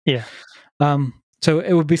Yeah. So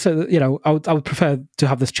it would be I would prefer to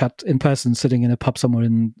have this chat in person, sitting in a pub somewhere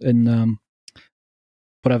in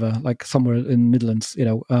whatever, like somewhere in Midlands,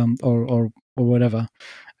 or whatever,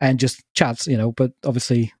 and just chats, But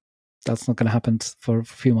obviously, that's not going to happen for a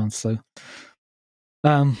few months. So,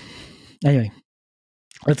 anyway,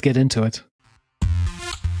 let's get into it.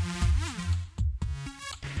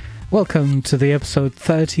 Welcome to the episode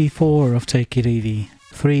 34 of Take It Easy,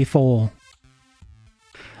 3-4.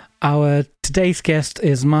 Our today's guest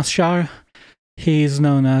is Maz Shah. He's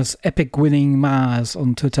known as Epic Winning Maz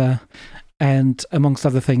on Twitter, and amongst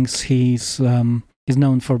other things, he's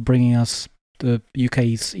known for bringing us the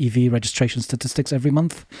UK's EV registration statistics every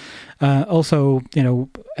month. Also,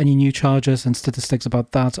 any new charges and statistics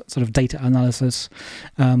about that sort of data analysis.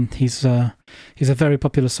 He's a very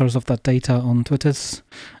popular source of that data on Twitter.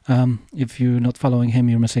 If you're not following him,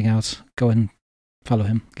 you're missing out. Go and follow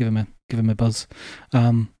him. Give him a buzz.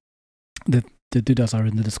 The doodles are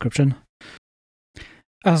in the description.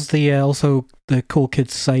 As the cool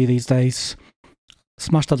kids say these days,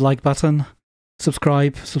 smash that like button,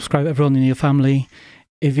 subscribe everyone in your family.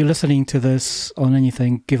 If you're listening to this on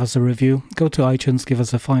anything, give us a review. Go to iTunes, give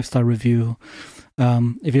us a 5-star review.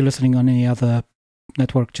 If you're listening on any other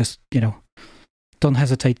network, just don't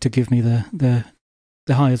hesitate to give me the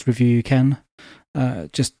highest review you can.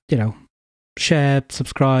 Just share,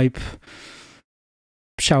 subscribe,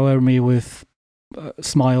 shower me with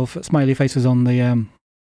smiley faces on the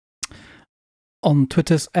on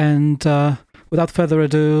Twitters, and without further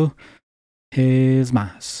ado, here's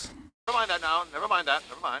Maz. Never mind that now. Never mind.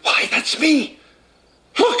 Why, that's me.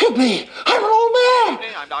 Look at me. I'm an old man.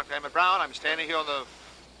 I'm Dr. Emmett Brown. I'm standing here on the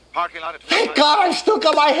parking lot at Thank God I've still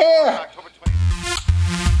got my hair. October 20.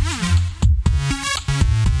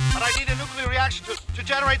 But I need a nuclear reaction to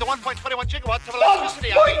generate the 1.21 gigawatts of electricity.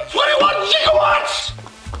 1.21 gigawatts.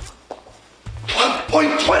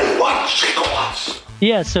 1.21 gigawatts.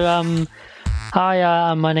 Yeah, so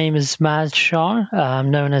hi, my name is Maz Shah. I'm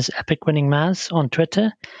known as Epic Winning Maz on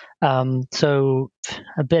Twitter. So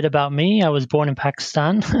a bit about me. I was born in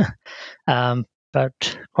Pakistan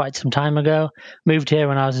about quite some time ago. Moved here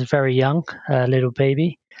when I was very young, a little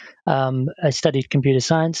baby. I studied computer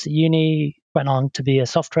science at uni, went on to be a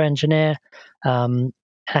software engineer,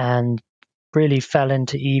 and really fell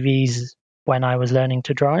into EVs when I was learning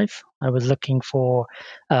to drive. I was looking for,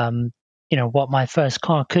 what my first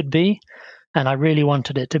car could be. And I really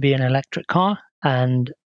wanted it to be an electric car.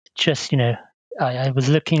 And just, I was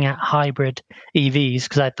looking at hybrid EVs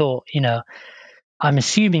because I thought, I'm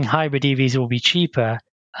assuming hybrid EVs will be cheaper,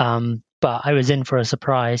 but I was in for a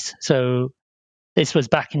surprise. So this was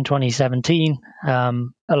back in 2017. A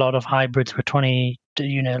lot of hybrids were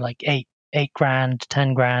like eight grand,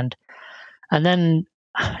 10 grand. And then,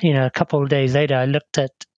 a couple of days later, I looked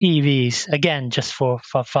at EVs again, just for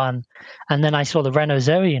fun. And then I saw the Renault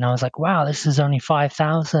Zoe and I was like, wow, this is only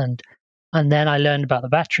 5,000. And then I learned about the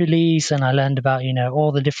battery lease and I learned about,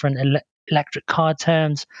 all the different electric car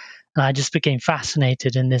terms. And I just became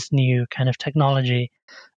fascinated in this new kind of technology.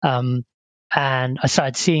 And I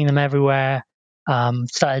started seeing them everywhere.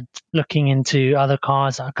 Started looking into other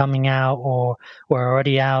cars that are coming out or were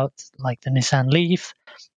already out, like the Nissan Leaf.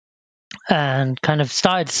 And kind of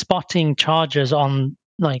started spotting chargers on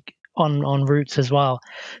routes as well.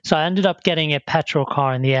 So I ended up getting a petrol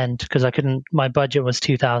car in the end because my budget was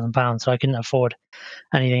 £2,000, so I couldn't afford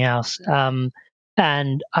anything else.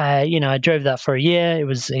 And I drove that for a year. It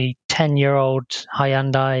was a 10-year-old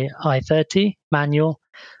Hyundai i30 manual.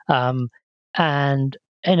 And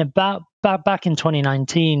back in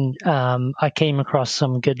 2019, I came across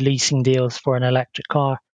some good leasing deals for an electric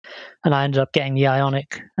car. And I ended up getting the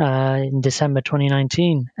Ioniq in December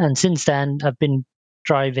 2019. And since then, I've been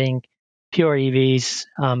driving pure EVs,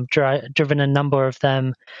 driven a number of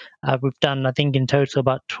them. We've done, I think, in total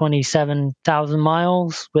about 27,000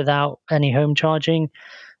 miles without any home charging.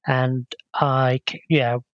 And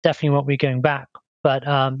definitely won't be going back. But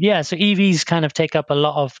so EVs kind of take up a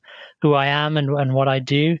lot of who I am and what I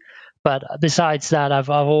do. But besides that, I've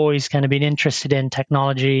always kind of been interested in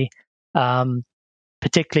technology,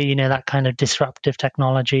 particularly, that kind of disruptive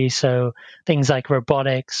technology. So things like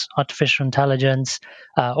robotics, artificial intelligence,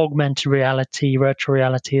 augmented reality, virtual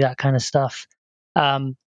reality, that kind of stuff.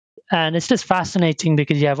 And it's just fascinating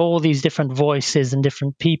because you have all these different voices and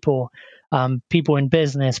different people, people in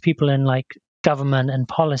business, people in like government and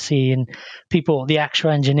policy, and people, the actual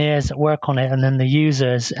engineers that work on it, and then the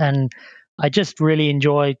users. And I just really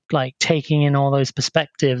enjoy like taking in all those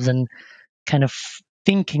perspectives and kind of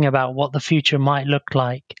thinking about what the future might look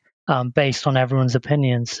like based on everyone's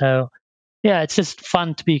opinions. So, yeah, it's just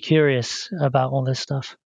fun to be curious about all this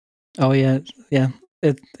stuff. Oh yeah.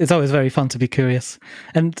 It's always very fun to be curious,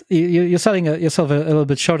 and you're selling yourself a little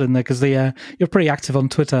bit short in there because you're pretty active on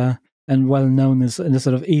Twitter and well known as in the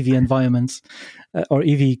sort of EV environments or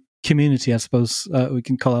EV community, I suppose we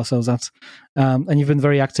can call ourselves that. And you've been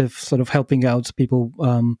very active, sort of helping out people,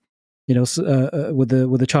 with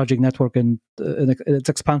the charging network and its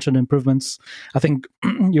expansion improvements. I think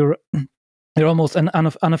you're almost an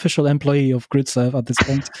unofficial employee of GridServe at this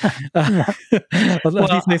point. At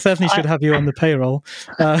least they certainly should have you on the payroll.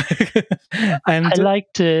 And I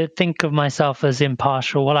like to think of myself as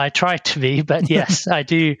impartial. Well, I try to be, but yes, I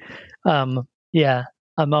do. I'm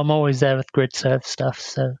always there with GridServe stuff.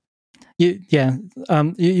 So,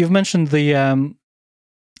 you've mentioned the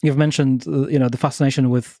the fascination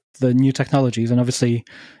with the new technologies, and obviously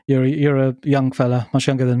you're a young fella, much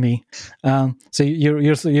younger than me. So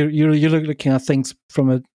you're looking at things from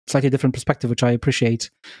a slightly different perspective, which I appreciate.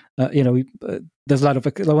 There's a lot of,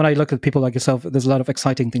 when I look at people like yourself, there's a lot of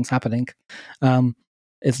exciting things happening.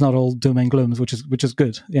 It's not all doom and glooms, which is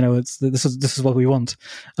good. This is what we want.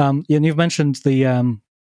 And you've mentioned the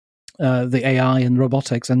AI and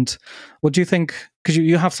robotics, and what do you think? Because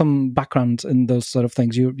you have some background in those sort of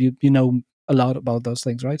things. You know a lot about those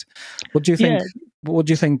things, right? What do you think? Yeah. What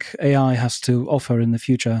do you think AI has to offer in the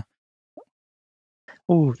future?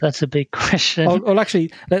 Oh, that's a big question. Or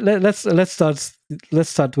actually, let's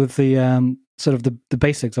start with the sort of the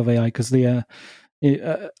basics of AI, because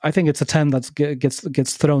I think it's a term that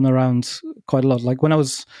gets thrown around quite a lot. Like when I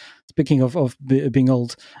was speaking of being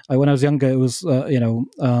old, when I was younger, it was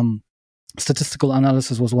statistical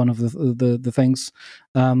analysis was one of the things.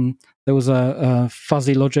 There was a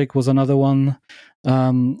fuzzy logic was another one.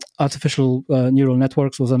 Artificial neural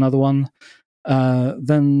networks was another one.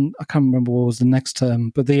 Then I can't remember what was the next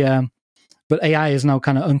term, but AI is now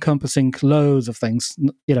kind of encompassing loads of things.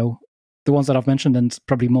 The ones that I've mentioned and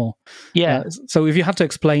probably more. Yeah. So if you had to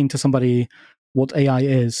explain to somebody what AI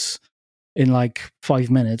is in like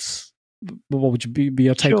 5 minutes, what would be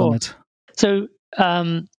your take on it? So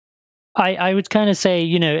I would kind of say,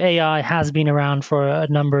 AI has been around for a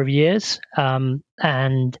number of years, so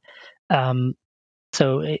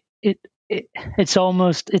it's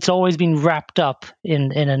always been wrapped up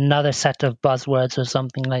in another set of buzzwords or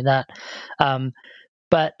something like that.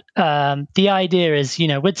 But the idea is,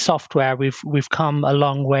 with software, we've come a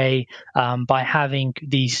long way by having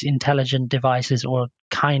these intelligent devices, or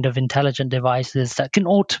kind of intelligent devices, that can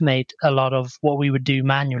automate a lot of what we would do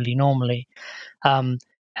manually normally. And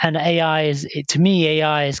to me,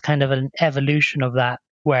 AI is kind of an evolution of that,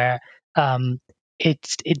 where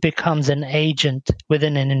it becomes an agent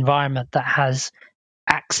within an environment that has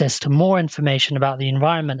access to more information about the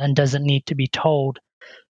environment and doesn't need to be told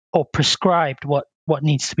or prescribed what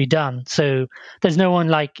needs to be done. So there's no one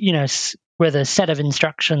with a set of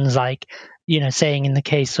instructions, like, saying in the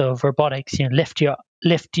case of robotics,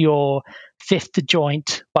 lift your fifth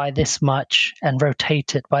joint by this much and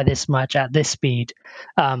rotate it by this much at this speed,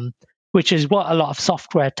 which is what a lot of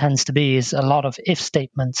software tends to be, is a lot of if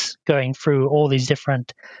statements going through all these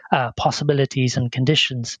different possibilities and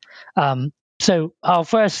conditions. So I'll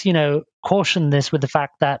first, caution this with the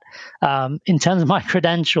fact that in terms of my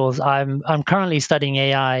credentials, I'm currently studying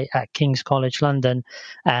AI at King's College London,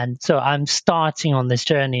 and so I'm starting on this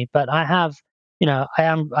journey. But I have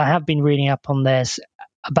been reading up on this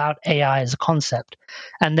about AI as a concept,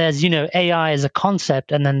 and there's AI as a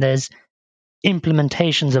concept, and then there's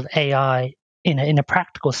implementations of AI in a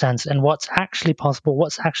practical sense, and what's actually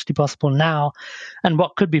possible now, and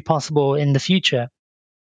what could be possible in the future.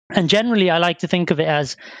 And generally, I like to think of it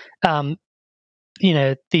as,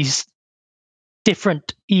 these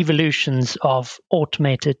different evolutions of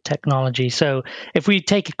automated technology. So if we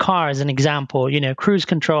take a car as an example, cruise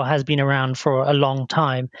control has been around for a long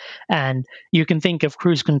time. And you can think of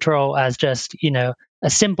cruise control as just, a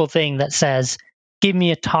simple thing that says, give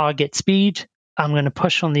me a target speed. I'm going to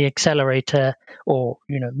push on the accelerator or,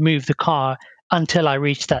 move the car until I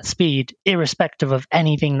reach that speed, irrespective of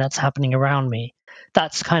anything that's happening around me.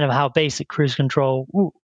 That's kind of how basic cruise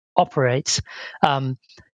control operates. And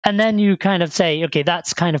then you kind of say, okay,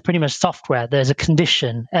 that's kind of pretty much software. There's a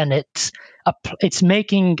condition, and it's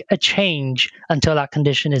making a change until that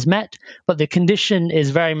condition is met. But the condition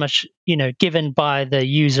is very much, given by the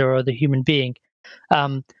user or the human being.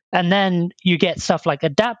 And then you get stuff like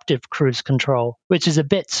adaptive cruise control, which is a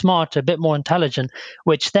bit smarter, a bit more intelligent,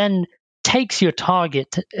 which then takes your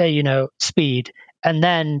target, speed, and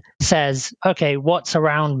then says, okay, what's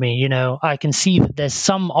around me? I can see that there's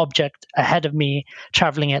some object ahead of me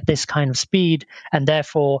traveling at this kind of speed. And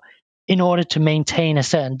therefore, in order to maintain a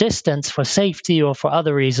certain distance for safety or for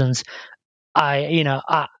other reasons,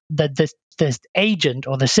 this agent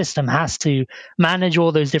or the system has to manage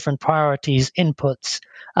all those different priorities, inputs,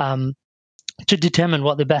 to determine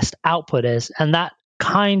what the best output is. And that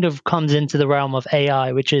kind of comes into the realm of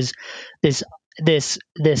AI, which is this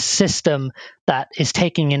system that is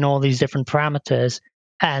taking in all these different parameters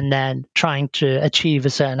and then trying to achieve a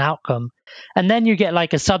certain outcome. And then you get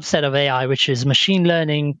like a subset of AI, which is machine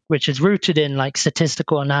learning, which is rooted in like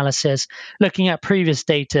statistical analysis, looking at previous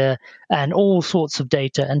data and all sorts of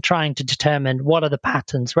data and trying to determine what are the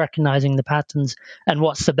patterns, recognizing the patterns, and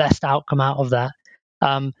what's the best outcome out of that.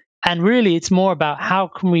 And really, it's more about how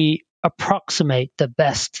can we approximate the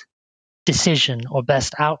best decision or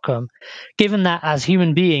best outcome, given that as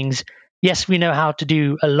human beings, yes, we know how to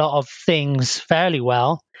do a lot of things fairly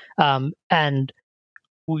well, and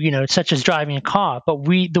such as driving a car, but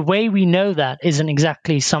the way we know that isn't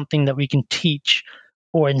exactly something that we can teach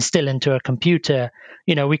or instill into a computer.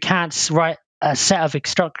 We can't write a set of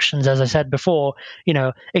instructions, as I said before,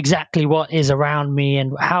 exactly what is around me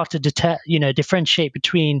and how to differentiate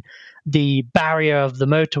between the barrier of the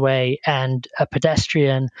motorway and a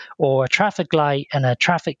pedestrian, or a traffic light and a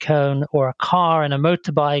traffic cone, or a car and a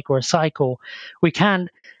motorbike or a cycle. We can't,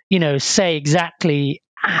 say exactly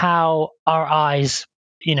how our eyes,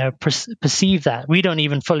 perceive that. We don't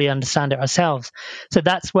even fully understand it ourselves. So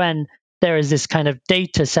that's when there is this kind of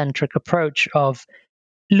data-centric approach of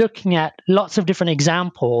looking at lots of different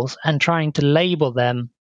examples and trying to label them,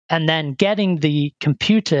 and then getting the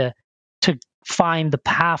computer to find the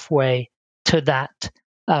pathway to that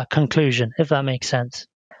conclusion, if that makes sense.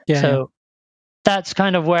 So that's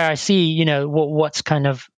kind of where I see, what's kind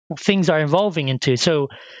of things are evolving into. So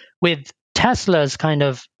with Tesla's kind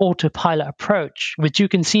of autopilot approach, which you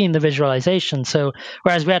can see in the visualization. So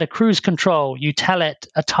whereas we had a cruise control, you tell it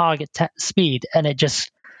a target speed and it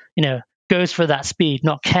just, goes for that speed,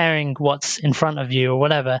 not caring what's in front of you or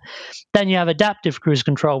whatever. Then you have adaptive cruise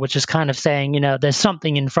control, which is kind of saying, there's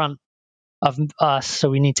something in front of us, so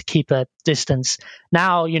we need to keep a distance.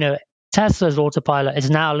 Now, Tesla's autopilot is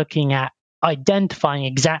now looking at identifying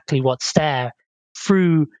exactly what's there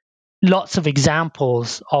through lots of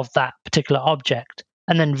examples of that particular object,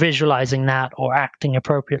 and then visualizing that or acting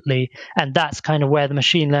appropriately. And that's kind of where the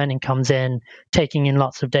machine learning comes in, taking in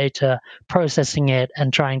lots of data, processing it,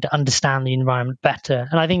 and trying to understand the environment better.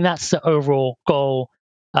 And I think that's the overall goal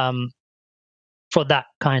for that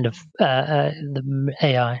kind of the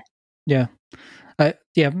AI. Yeah.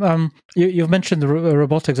 You've mentioned the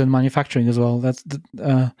robotics and manufacturing as well. That's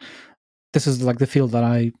this is like the field that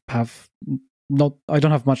I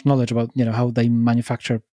don't have much knowledge about, how they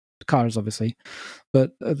manufacture cars, obviously,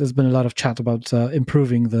 but there's been a lot of chat about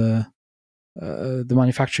improving the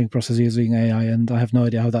manufacturing process using AI, and I have no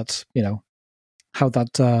idea how that's how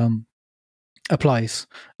that applies.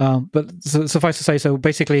 But suffice to say, so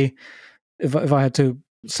basically, if I had to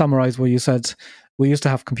summarize what you said, we used to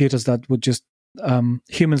have computers that would just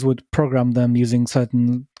humans would program them using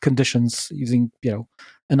certain conditions, using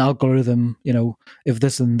an algorithm, if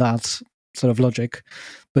this and that sort of logic.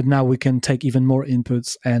 But now we can take even more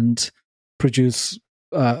inputs and produce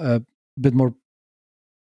a bit more.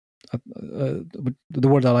 The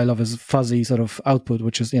word that I love is fuzzy sort of output,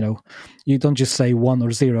 which is you don't just say 1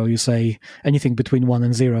 or 0, you say anything between 1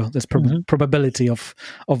 and 0. There's probability of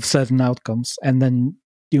certain outcomes, and then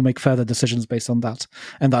you make further decisions based on that,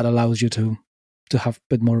 and that allows you to have a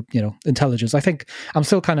bit more intelligence. I think I'm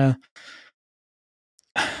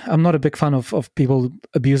not a big fan of people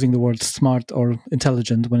abusing the word smart or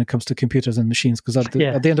intelligent when it comes to computers and machines, because at the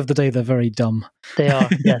end of the day, they're very dumb. They are,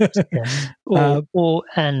 yes.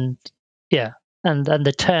 And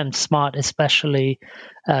the term smart especially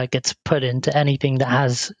gets put into anything that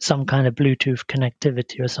has some kind of Bluetooth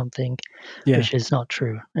connectivity or something, which is not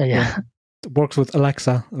true. It works with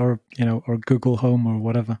Alexa or or Google Home or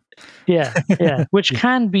whatever. Which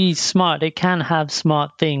can be smart. It can have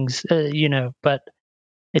smart things, but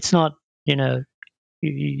it's not,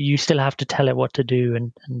 you still have to tell it what to do,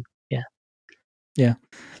 and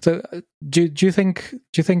So do you think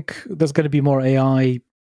there's going to be more AI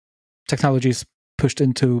technologies pushed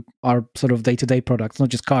into our sort of day-to-day products, not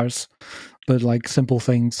just cars, but like simple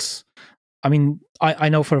things? I mean, I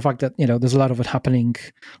know for a fact that there's a lot of it happening.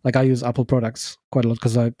 Like I use Apple products quite a lot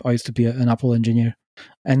because I used to be an Apple engineer,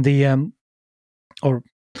 and or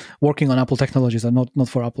working on Apple technologies are not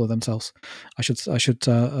for Apple themselves. I should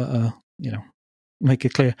make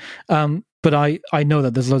it clear. But I know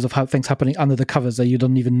that there's loads of things happening under the covers that you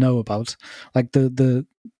don't even know about, like the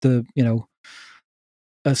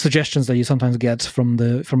suggestions that you sometimes get from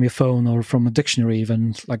your phone or from a dictionary,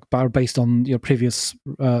 even, like, are based on your previous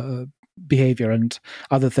behavior and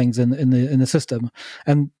other things in the system.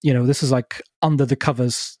 And this is like under the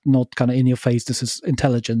covers, not kind of in your face. This is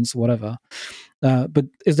intelligence, whatever. But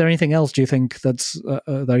is there anything else, do you think,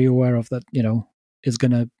 that you're aware of that is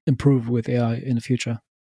going to improve with AI in the future?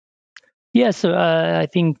 Yeah, so I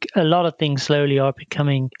think a lot of things slowly are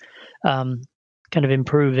becoming kind of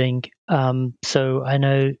improving. So I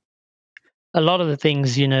know a lot of the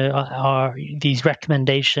things, are these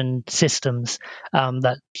recommendation systems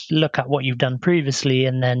that look at what you've done previously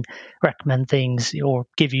and then recommend things or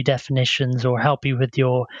give you definitions or help you with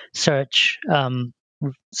your search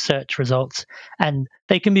results. And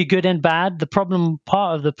they can be good and bad.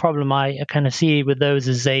 Part of the problem I kind of see with those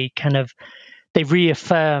is they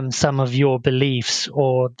reaffirm some of your beliefs,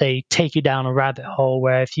 or they take you down a rabbit hole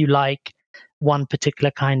where if you like one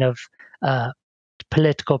particular kind of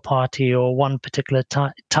political party or one particular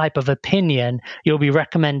type of opinion, you'll be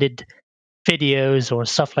recommended videos or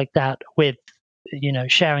stuff like that with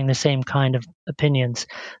sharing the same kind of opinions.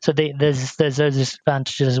 So there's those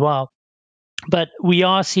disadvantages as well. But we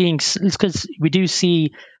are seeing, because we do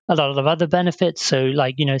see a lot of other benefits. So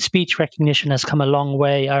like, speech recognition has come a long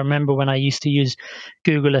way. I remember when I used to use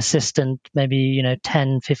Google Assistant maybe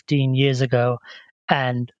 10, 15 years ago,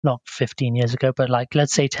 and not 15 years ago, but like,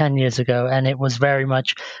 let's say 10 years ago. And it was very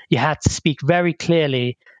much, you had to speak very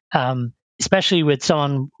clearly, especially with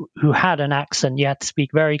someone who had an accent. You had to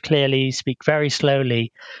speak very clearly, speak very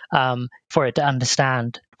slowly for it to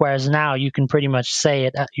understand. Whereas now you can pretty much say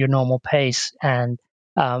it at your normal pace, and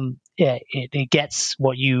it gets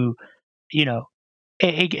what it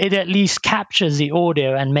at least captures the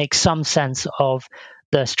audio and makes some sense of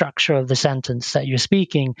the structure of the sentence that you're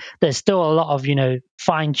speaking. There's still a lot of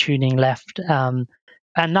fine tuning left, and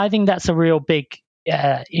I think that's a real big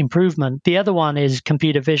improvement. The other one is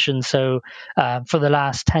computer vision. So for the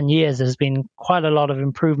last 10 years, there's been quite a lot of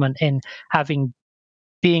improvement in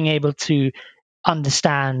being able to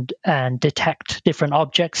understand and detect different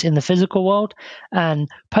objects in the physical world. And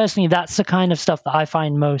personally, that's the kind of stuff that I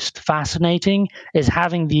find most fascinating, is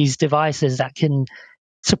having these devices that can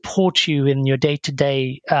support you in your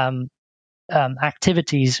day-to-day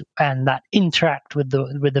activities and that interact with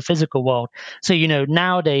the physical world. So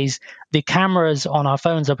nowadays the cameras on our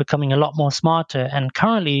phones are becoming a lot more smarter, and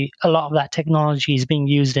currently a lot of that technology is being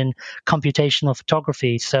used in computational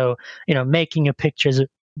photography. So making your pictures a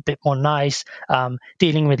bit more nice,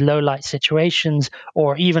 dealing with low light situations,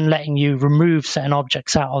 or even letting you remove certain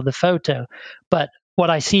objects out of the photo. But what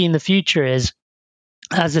I see in the future is,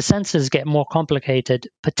 as the sensors get more complicated,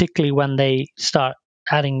 particularly when they start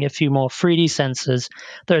adding a few more 3D sensors,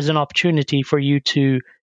 there's an opportunity for you to,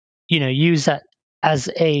 use that as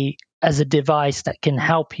a device that can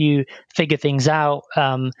help you figure things out,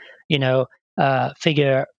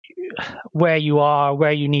 figure where you are,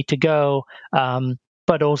 where you need to go,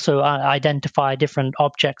 but also identify different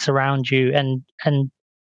objects around you. And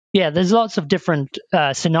yeah, there's lots of different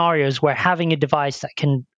scenarios where having a device that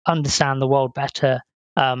can understand the world better,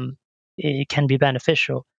 it can be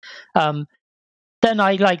beneficial. Then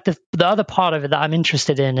I like the other part of it that I'm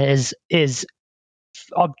interested in is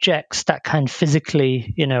objects that can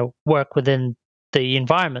physically, work within the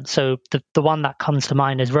environment. So the one that comes to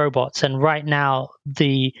mind is robots. And right now,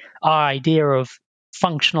 our idea of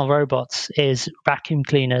functional robots is vacuum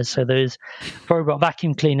cleaners. So those robot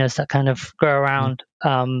vacuum cleaners that kind of go around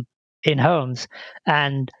in homes,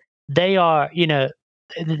 and they are,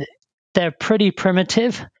 they're pretty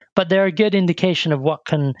primitive, but they're a good indication of what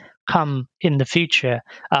can come in the future.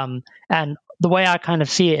 And the way I kind of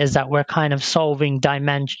see it is that we're kind of solving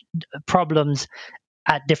problems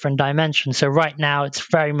at different dimensions. So right now it's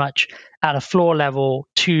very much at a floor level,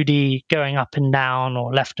 2D, going up and down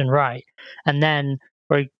or left and right. And then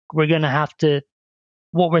we're going to have to,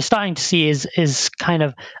 what we're starting to see is kind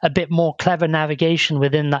of a bit more clever navigation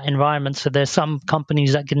within that environment. So there's some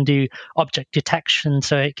companies that can do object detection,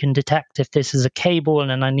 so it can detect if this is a cable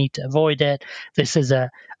and then I need to avoid it. This is a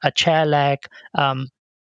chair leg.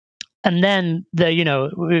 And then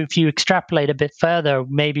if you extrapolate a bit further,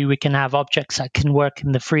 maybe we can have objects that can work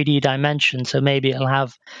in the 3D dimension. So maybe it'll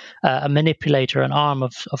have a manipulator, an arm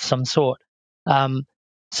of some sort.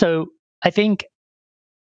 So I think,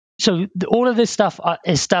 all of this stuff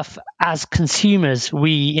is stuff as consumers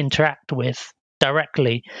we interact with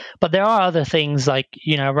directly, but there are other things like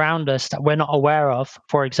around us that we're not aware of.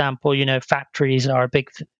 For example, factories are a big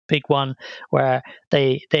one where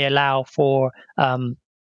they allow for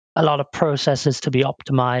a lot of processes to be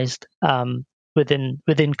optimized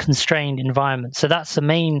within constrained environments. So that's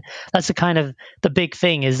the kind of the big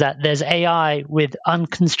thing, is that there's AI with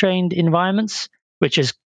unconstrained environments, which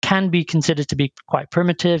is can be considered to be quite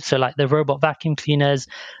primitive. So like the robot vacuum cleaners,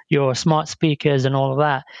 your smart speakers and all of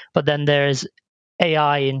that. But then there's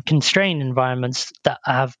AI in constrained environments that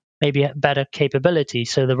have maybe better capability.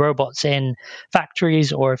 So the robots in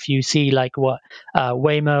factories, or if you see like what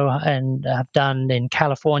Waymo and have done in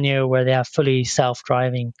California, where they have fully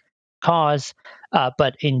self-driving cars,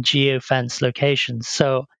 but in geofence locations.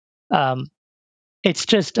 So it's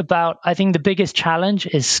just about, I think the biggest challenge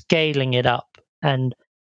is scaling it up and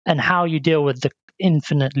how you deal with the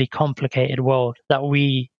infinitely complicated world that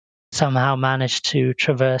we somehow managed to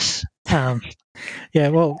traverse. Yeah,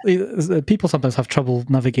 well, people sometimes have trouble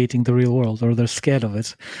navigating the real world, or they're scared of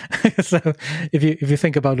it. So, if you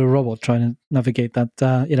think about a robot trying to navigate that,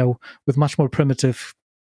 with much more primitive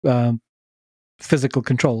physical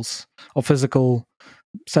controls or physical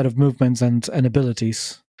set of movements and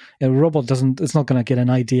abilities, a robot it's not going to get an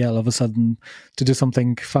idea all of a sudden to do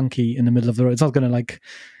something funky in the middle of the road. It's not going to like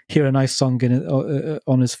hear a nice song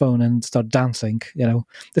on his phone and start dancing.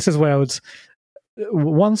 This is where I would.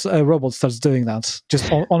 Once a robot starts doing that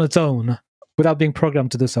just on its own without being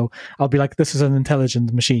programmed to do so, I'll be like, this is an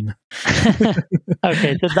intelligent machine.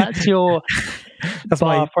 Okay, so that's your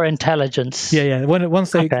bar for intelligence. Yeah.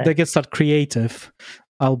 Once they start creative,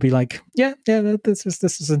 I'll be like, yeah, this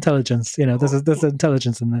is intelligence. There's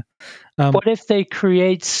intelligence in there. What if they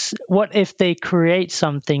create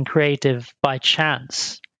something creative by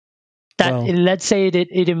chance? Let's say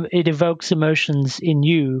it evokes emotions in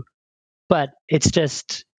you, but it's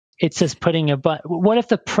just putting a button. What if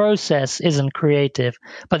the process isn't creative,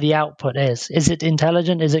 but the output is? Is it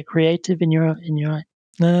intelligent? Is it creative in your mind?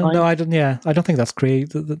 No, I don't. Yeah, I don't think that's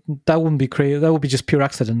creative. That wouldn't be creative. That would be just pure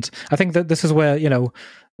accident. I think that this is where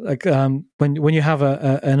like when you have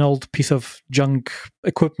an old piece of junk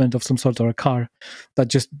equipment of some sort, or a car that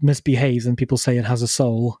just misbehaves and people say it has a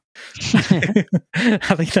soul.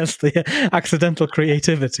 I think that's the accidental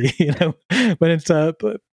creativity. When it's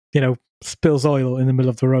spills oil in the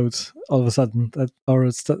middle of the road all of a sudden, or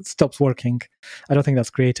it stops working. I don't think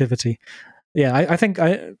that's creativity. Yeah, I think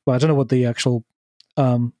I don't know what the actual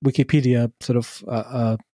Wikipedia sort of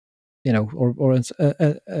or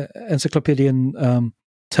encyclopedian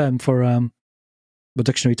term for the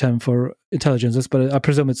dictionary term for intelligence is, but I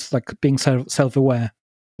presume it's like being self-aware,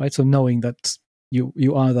 right? So knowing that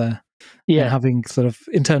you are there, and having sort of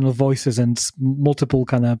internal voices and multiple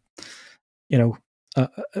kind of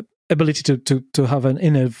ability to have an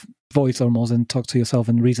inner voice almost, and talk to yourself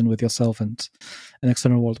and reason with yourself and an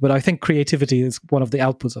external world. But I think creativity is one of the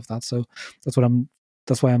outputs of that. So that's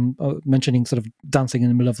why I'm mentioning sort of dancing in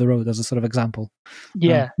the middle of the road as a sort of example.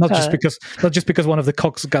 Yeah, not just because one of the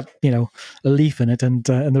cogs got a leaf in it and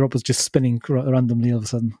the robot's just spinning randomly all of a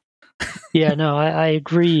sudden. Yeah, no, I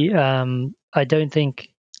agree. I don't think.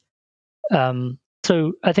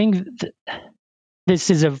 So I think this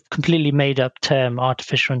is a completely made-up term,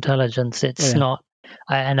 artificial intelligence. It's not,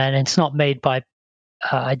 and it's not made by.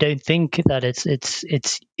 I don't think that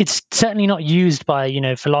it's certainly not used by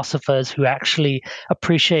philosophers who actually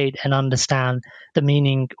appreciate and understand the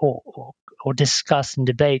meaning or discuss and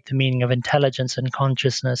debate the meaning of intelligence and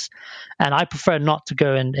consciousness. And I prefer not to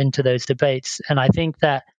go into those debates. And I think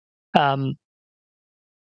that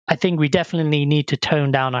I think we definitely need to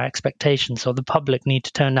tone down our expectations, or the public need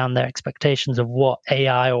to tone down their expectations of what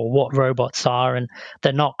AI or what robots are, and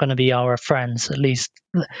they're not going to be our friends, at least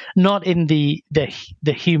not in the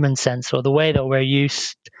human sense or the way that we're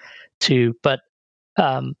used to. But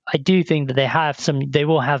I do think that they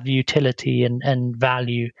will have utility and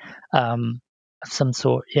value of some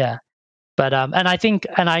sort. Yeah. But and I think,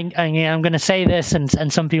 and I'm going to say this,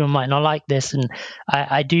 and some people might not like this, and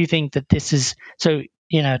I do think that this is so.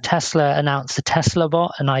 Tesla announced the Tesla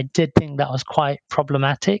bot, and I did think that was quite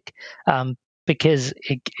problematic because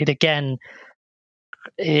it again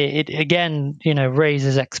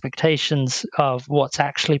raises expectations of what's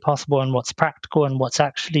actually possible and what's practical and what's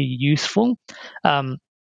actually useful, and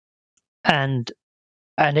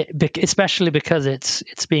especially because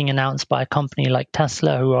it's being announced by a company like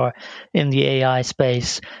Tesla, who are in the AI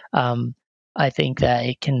space. I think that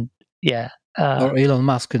it can, or Elon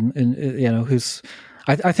Musk, who's.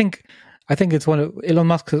 I think it's one of Elon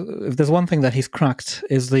Musk. If there's one thing that he's cracked,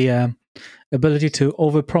 is the ability to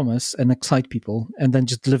overpromise and excite people, and then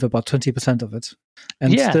just deliver about 20% of it,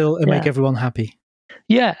 and still make everyone happy.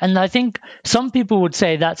 Yeah, and I think some people would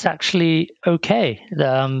say that's actually okay,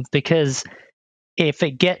 because if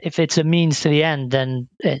it's a means to the end, then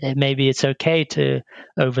maybe it's okay to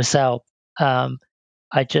oversell. I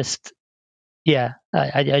just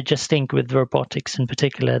think with robotics in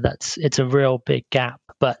particular, it's a real big gap.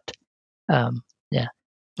 But I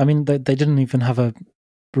mean, they didn't even have a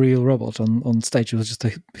real robot on stage. It was just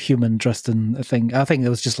a human dressed in a thing. I think it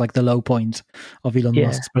was just like the low point of Elon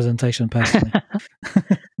Musk's presentation, personally.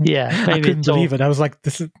 Yeah, I couldn't believe it. I was like,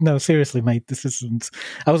 no, seriously, mate, this isn't.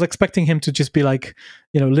 I was expecting him to just be like,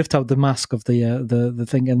 lift out the mask of the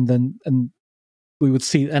thing, and we would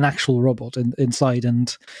see an actual robot inside,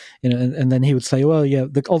 and and then he would say, well, yeah,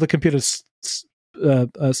 all the computers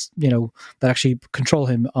that actually control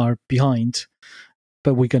him are behind,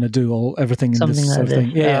 but we're going to do everything in this sort of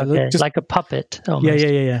thing. Yeah, okay. just like a puppet almost.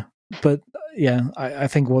 Yeah. But yeah, I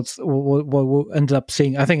think what we ended up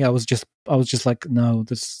seeing, I think I was just like, no,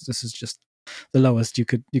 this is just the lowest you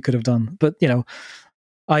could have done. But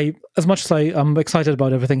as much as I'm excited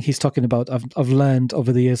about everything he's talking about, I've learned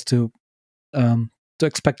over the years to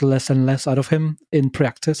expect less and less out of him in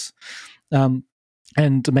practice, and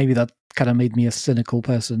maybe that kind of made me a cynical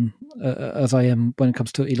person as I am when it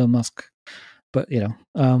comes to Elon Musk. But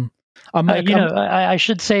I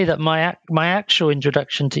should say that my actual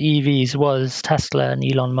introduction to EVs was Tesla and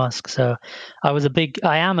Elon Musk. So I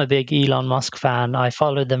am a big Elon Musk fan. I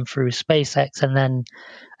followed them through SpaceX and then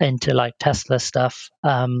into like Tesla stuff.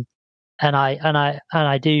 And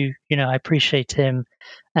I do, I appreciate him,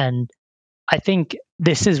 and I think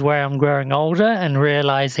this is where I'm growing older and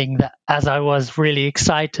realizing that as I was really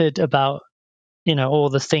excited about, all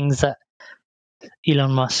the things that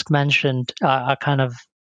Elon Musk mentioned, I kind of,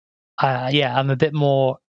 I'm a bit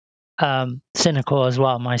more cynical as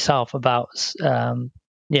well myself about,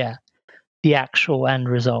 the actual end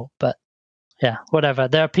result. But yeah, whatever.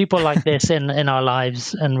 There are people like this in our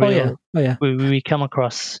lives, and we come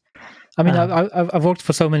across. I mean, I've worked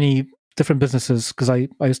for so many different businesses because I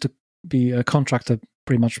used to be a contractor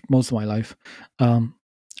pretty much most of my life,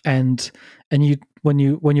 and when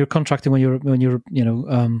you're contracting, when you're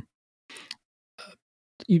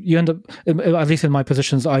you end up, at least in my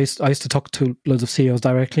positions, I used to talk to loads of CEOs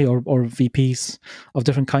directly or VPs of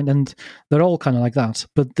different kind, and they're all kind of like that,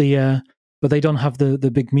 but they don't have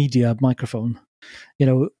the big media microphone.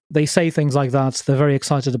 They say things like that. They're very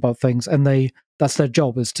excited about things, and that's their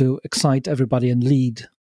job, is to excite everybody and lead.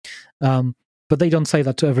 But they don't say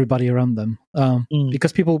that to everybody around them,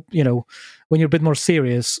 because people, when you're a bit more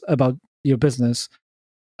serious about your business,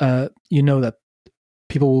 that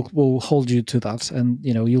people will hold you to that, and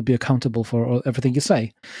you'll be accountable for everything you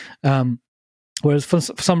say. Whereas for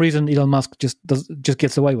some reason Elon Musk just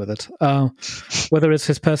gets away with it, whether it's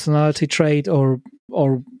his personality trait or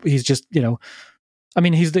he's just I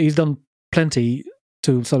mean, he's done plenty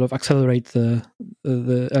to sort of accelerate the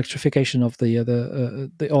electrification of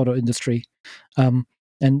the auto industry, and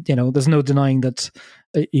there's no denying that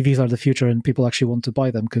EVs are the future and people actually want to buy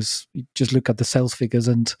them, because you just look at the sales figures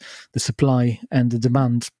and the supply and the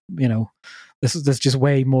demand. There's just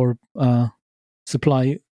way more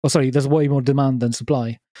supply. Oh, sorry, there's way more demand than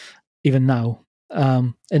supply, even now,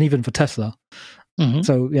 and even for Tesla. Mm-hmm.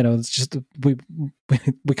 So it's just we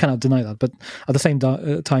cannot deny that. But at the same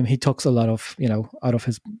time, he talks a lot of out of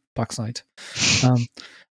his backside.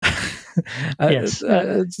 Yes,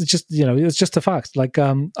 it's just it's just a fact. Like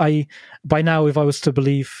by now, if I was to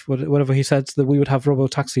believe whatever he said, that we would have robo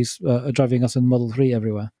taxis driving us in Model 3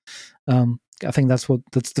 everywhere. I think that's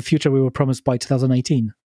the future we were promised by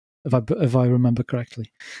 2018, if I remember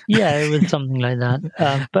correctly. Yeah, it was something like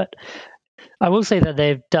that. But I will say that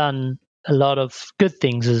they've done a lot of good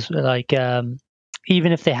things, as like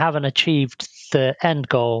even if they haven't achieved the end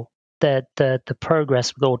goal, the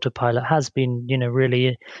progress with autopilot has been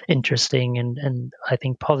really interesting and I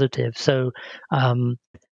think positive. So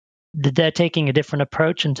they're taking a different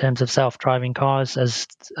approach in terms of self-driving cars as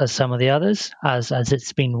some of the others, as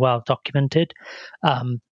it's been well documented.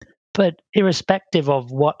 But irrespective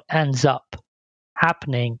of what ends up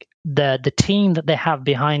happening, the team that they have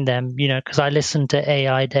behind them, because I listened to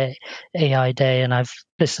AI Day, and I've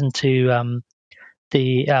listened to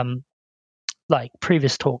the like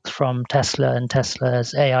previous talks from Tesla and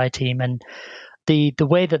Tesla's AI team, and the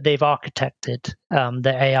way that they've architected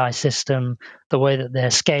their AI system, the way that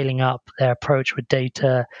they're scaling up their approach with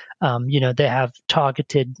data. They have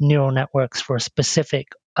targeted neural networks for specific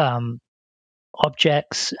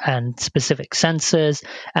objects and specific sensors,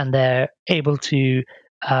 and they're able to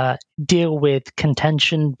deal with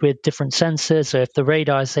contention with different sensors. So if the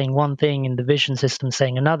radar is saying one thing and the vision system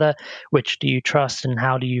saying another, which do you trust and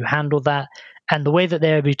how do you handle that? And the way that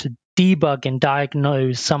they're able to debug and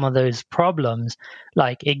diagnose some of those problems,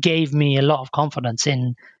 like, it gave me a lot of confidence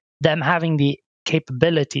in them having the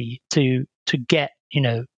capability to get,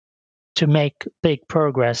 to make big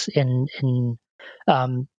progress in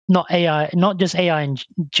not AI, not just AI in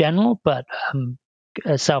general, but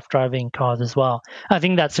self-driving cars as well. I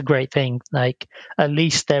think that's a great thing. Like, at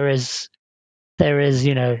least there is,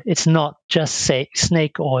 it's not just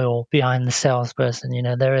snake oil behind the salesperson.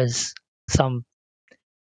 There is some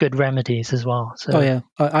good remedies as well. So. Oh yeah,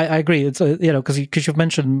 I agree. It's because you've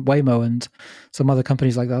mentioned Waymo and some other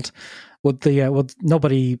companies like that. What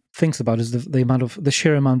nobody thinks about is the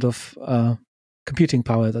sheer amount of computing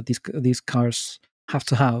power that these cars have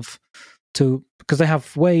to have because they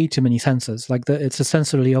have way too many sensors. Like it's a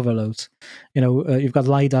sensory overload. You've got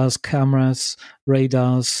lidars, cameras,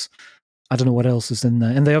 radars. I don't know what else is in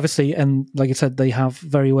there, and they obviously, and like you said, they have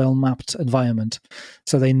very well mapped environment,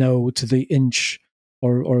 so they know to the inch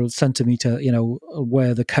or centimeter,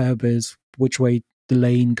 where the curb is, which way the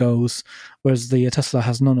lane goes. Whereas the Tesla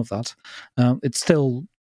has none of that. It's still,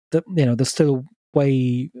 there's still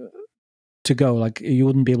way to go. Like you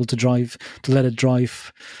wouldn't be able to let it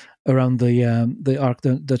drive around the Arc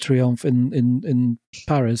de Triomphe in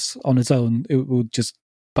Paris on its own. It would just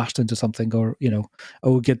bash into something, or it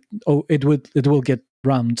will get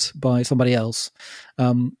rammed by somebody else.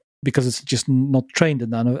 Because it's just not trained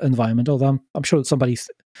in that environment. Although I'm sure somebody's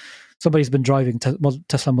been driving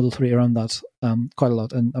Tesla Model 3 around that quite a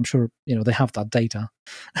lot, and I'm sure they have that data.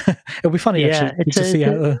 It'll be funny actually to see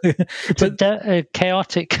how. It's a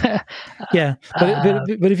chaotic. Yeah,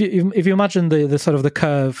 but if you imagine the sort of the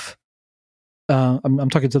curve. I'm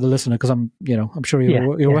talking to the listener because I'm sure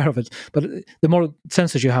you're aware of it. But the more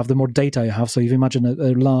sensors you have, the more data you have. So if you imagine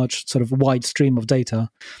a large sort of wide stream of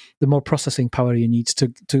data, the more processing power you need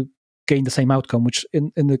to gain the same outcome. Which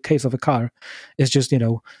in the case of a car is just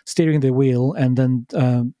steering the wheel and then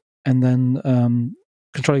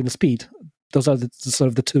controlling the speed. Those are the sort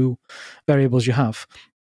of the two variables you have.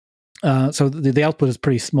 So the output is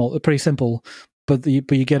pretty small, pretty simple. But you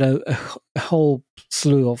get a whole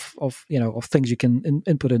slew of things you can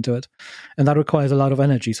input into it, and that requires a lot of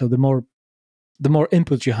energy. So the more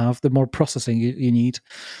input you have, the more processing you need,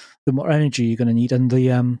 the more energy you're going to need.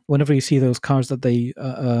 And whenever you see those cars that they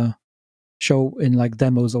show in like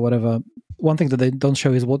demos or whatever, one thing that they don't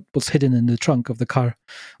show is what's hidden in the trunk of the car,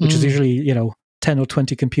 which is usually 10 or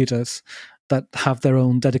 20 computers that have their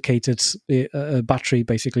own dedicated battery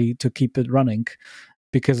basically to keep it running.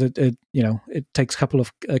 Because it takes a couple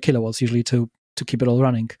of kilowatts usually to keep it all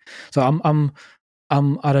running. So I'm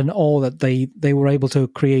at an awe that they were able to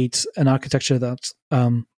create an architecture that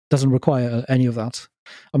doesn't require any of that.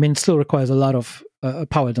 I mean, it still requires a lot of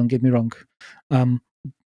power. Don't get me wrong,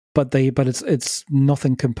 but it's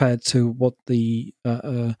nothing compared to what the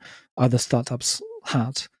other startups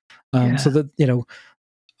had. So that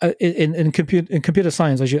in computer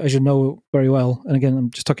science, as you know very well, and again, I'm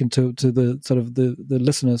just talking to the sort of the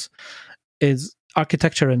listeners, is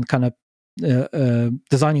architecture and kind of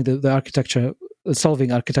designing the architecture,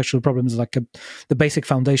 solving architectural problems, like the basic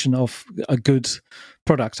foundation of a good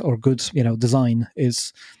product or good design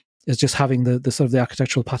is just having the sort of the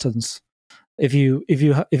architectural patterns. If you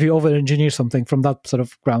over engineer something from that sort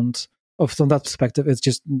of ground, or from that perspective, it's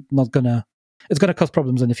just not gonna. It's going to cause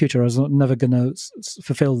problems in the future. It's never going to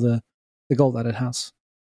fulfill the goal that it has.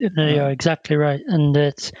 You're exactly right. And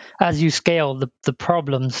it's as you scale, the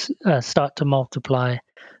problems start to multiply.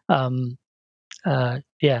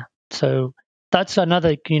 So that's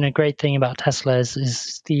another great thing about Tesla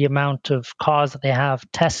is the amount of cars that they have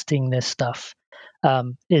testing this stuff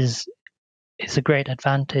is a great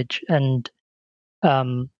advantage, and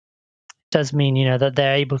does mean that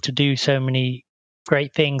they're able to do so many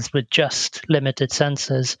great things with just limited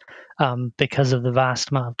sensors because of the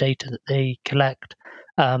vast amount of data that they collect.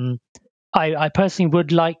 I personally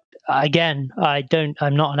would like, again,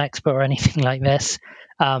 I'm not an expert or anything like this,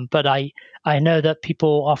 but I know that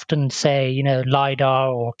people often say, LiDAR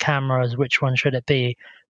or cameras, which one should it be?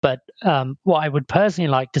 But what I would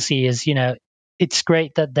personally like to see is, it's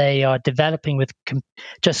great that they are developing with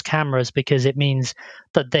just cameras, because it means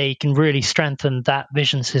that they can really strengthen that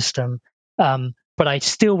vision system. But I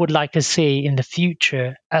still would like to see in the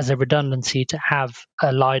future, as a redundancy, to have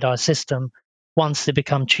a LiDAR system once they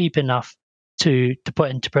become cheap enough to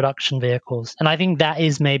put into production vehicles. And I think that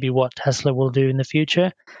is maybe what Tesla will do in the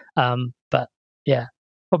future. But yeah,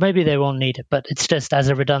 or maybe they won't need it, but it's just as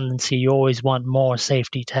a redundancy, you always want more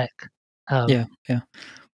safety tech. Yeah.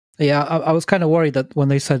 I was kind of worried that when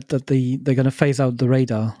they said that they're going to phase out the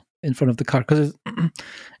radar in front of the car, because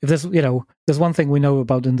if there's one thing we know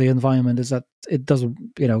about in the environment is that it does,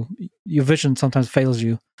 your vision sometimes fails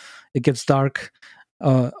you. It gets dark,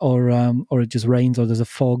 or it just rains, or there's a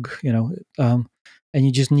fog, and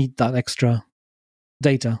you just need that extra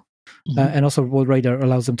data. Mm-hmm. And also, what radar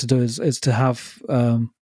allows them to do is to have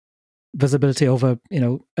visibility over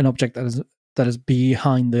an object that is that is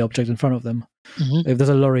behind the object in front of them. Mhm. If there's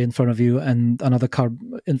a lorry in front of you and another car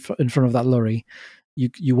in front of that lorry,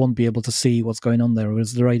 you won't be able to see what's going on there,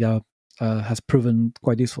 whereas the radar has proven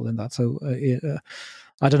quite useful in that. So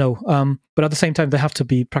I don't know, but at the same time they have to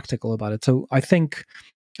be practical about it. So I think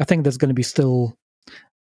there's going to be still.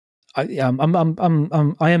 I am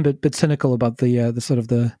a bit cynical about the sort of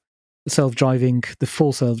the self-driving, the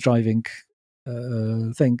full self-driving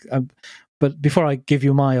thing. But before I give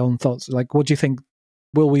you my own thoughts, like, what do you think?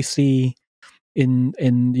 Will we see in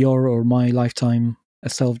your or my lifetime a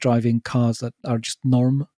self-driving cars that are just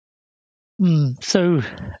norm? So,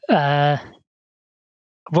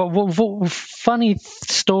 funny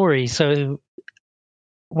story. So,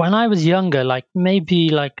 when I was younger, like maybe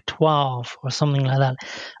like 12 or something like that,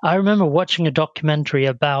 I remember watching a documentary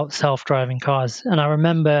about self-driving cars. And I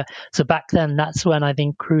remember, so back then, that's when I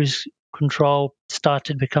think cruise control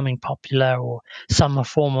started becoming popular, or some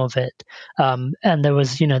form of it. And there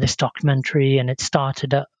was, this documentary, and it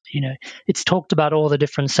started up, it's talked about all the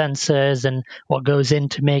different sensors and what goes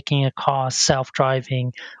into making a car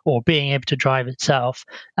self-driving or being able to drive itself.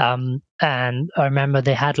 And I remember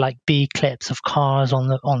they had like B clips of cars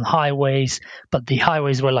on highways, but the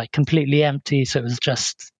highways were like completely empty, so it was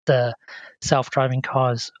just the self-driving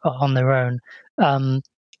cars on their own.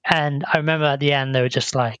 And I remember at the end they were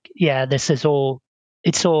just like, "Yeah, this is all.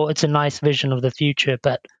 It's a nice vision of the future,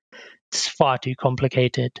 but it's far too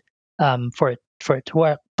complicated for it to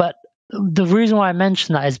work." But the reason why I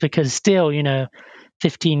mention that is because still,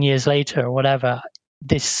 15 years later or whatever,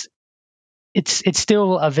 it's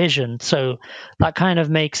still a vision. So that kind of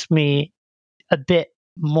makes me a bit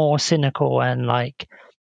more cynical, and like,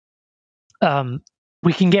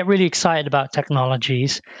 we can get really excited about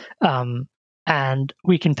technologies, and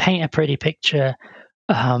we can paint a pretty picture,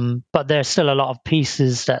 but there's still a lot of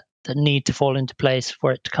pieces that need to fall into place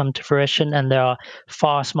for it to come to fruition. And there are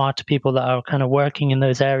far smarter people that are kind of working in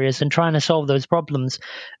those areas and trying to solve those problems.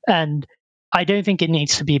 And I don't think it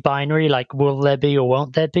needs to be binary, like will there be or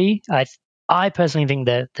won't there be. I personally think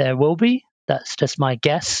that there will be. That's just my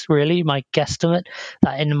guess, really, my guesstimate,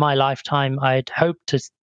 that in my lifetime I'd hope to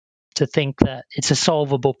think that it's a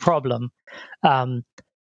solvable problem.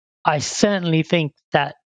 I certainly think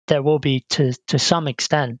that there will be to some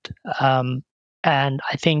extent. And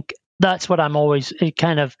I think that's what I'm always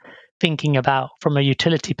kind of thinking about from a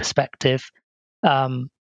utility perspective.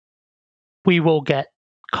 We will get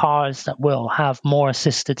cars that will have more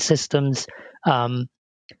assisted systems.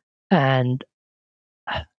 And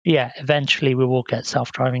yeah, eventually we will get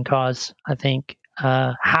self-driving cars, I think.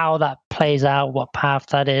 How that plays out, what path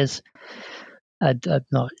that is, I'm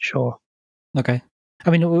not sure. Okay. I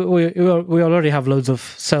mean, we already have loads of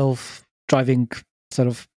self-driving sort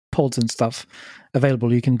of pods and stuff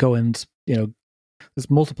available. You can go and, there's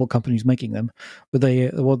multiple companies making them, but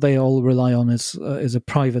what they all rely on is a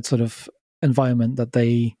private sort of environment that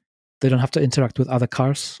they don't have to interact with other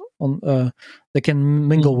cars. They can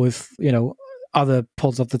mingle with, other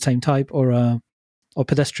pods of the same type or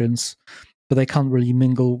pedestrians, but they can't really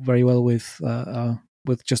mingle very well with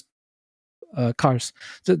just cars.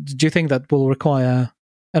 So do you think that will require?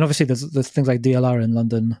 And obviously, there's things like DLR in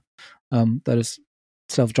London that is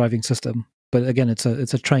self-driving system, but again, it's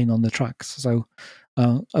a train on the tracks. So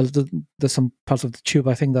there's some parts of the tube,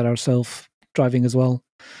 I think, that are self-driving as well.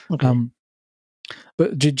 Okay.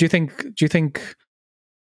 But do you think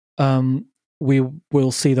we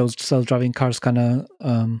will see those self-driving cars kind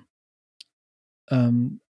of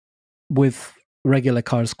with regular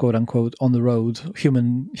cars, quote unquote, on the road,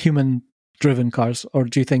 human driven cars, or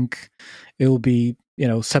do you think it will be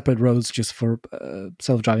separate roads just for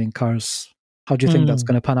self-driving cars? How do you think that's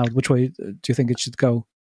going to pan out? Which way do you think it should go?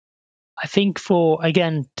 I think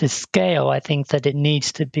to scale, I think that it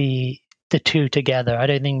needs to be the two together. I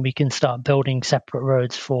don't think we can start building separate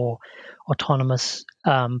roads for autonomous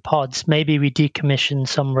pods. Maybe we decommission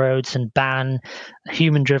some roads and ban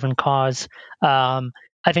human-driven cars. I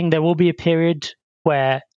think there will be a period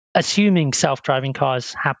where, assuming self-driving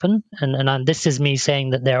cars happen, and this is me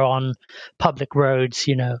saying that they're on public roads,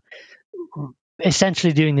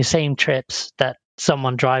 essentially doing the same trips that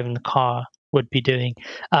someone driving the car would be doing.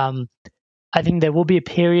 I think there will be a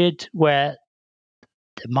period where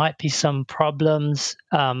there might be some problems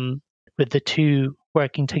with the two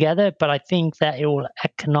working together, but I think that it will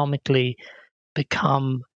economically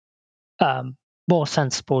become more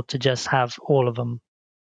sensible to just have all of them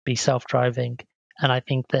be self-driving. And I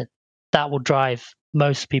think that will drive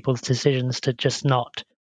most people's decisions to just not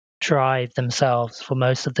drive themselves for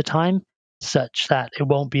most of the time, such that it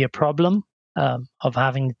won't be a problem. of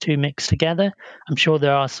having the two mixed together. I'm sure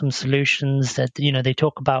there are some solutions that, they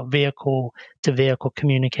talk about vehicle to vehicle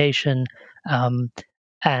communication,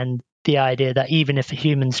 and the idea that even if a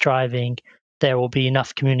human's driving, there will be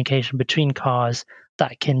enough communication between cars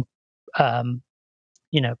that can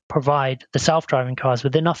provide the self-driving cars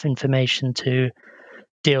with enough information to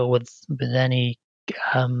deal with any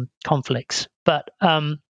conflicts. But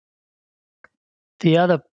the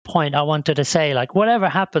other point I wanted to say, like, whatever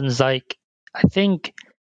happens, like, I think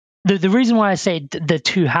the reason why I say the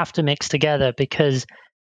two have to mix together, because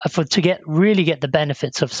to really get the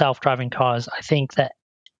benefits of self-driving cars, I think that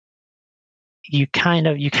you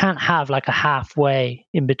can't have like a halfway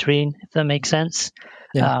in between, if that makes sense.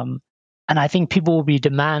 Yeah. And I think people will be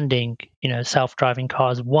demanding, self-driving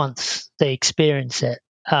cars once they experience it.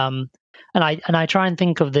 And I try and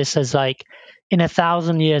think of this as like, in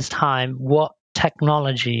 1,000 years' time, what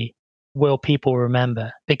technology will people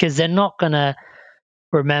remember? Because they're not going to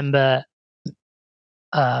remember.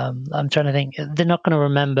 I'm trying to think. They're not going to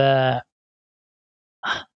remember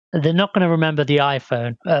the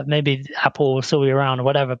iPhone. Maybe Apple will still be around or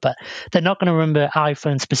whatever, but they're not going to remember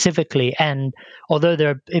iPhone specifically. And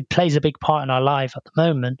although it plays a big part in our life at the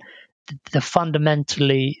moment, the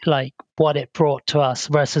fundamentally, like, what it brought to us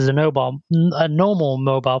versus a normal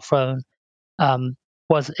mobile phone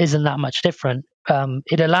isn't that much different.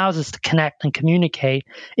 It allows us to connect and communicate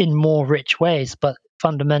in more rich ways, but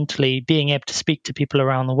fundamentally being able to speak to people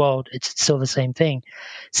around the world, it's still the same thing.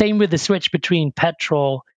 Same with the switch between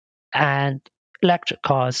petrol and electric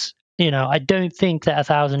cars. I don't think that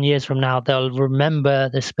 1,000 years from now they'll remember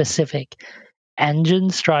the specific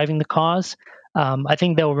engines driving the cars. I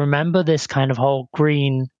think they'll remember this kind of whole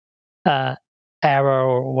green era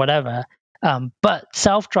or whatever. But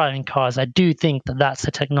self-driving cars, I do think that that's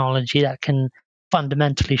a technology that can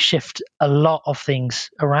fundamentally shift a lot of things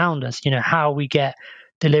around us. How we get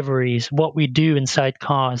deliveries, what we do inside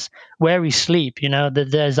cars, where we sleep.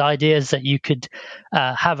 There's ideas that you could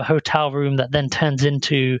have a hotel room that then turns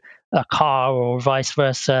into a car or vice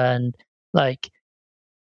versa, and like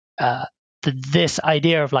this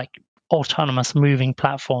idea of like autonomous moving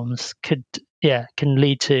platforms can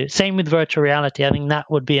lead to. Same with virtual reality. I think that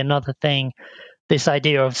would be another thing. This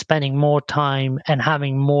idea of spending more time and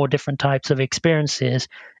having more different types of experiences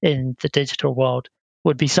in the digital world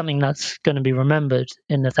would be something that's going to be remembered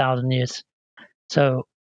in 1,000 years. So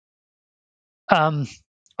I want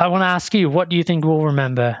to ask you, what do you think we'll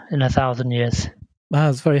remember in 1,000 years? Wow,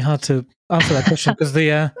 it's very hard to answer that question because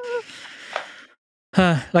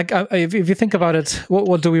if you think about it,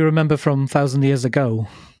 what do we remember from 1,000 years ago?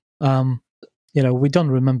 We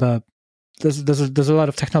don't remember. There's a lot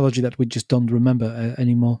of technology that we just don't remember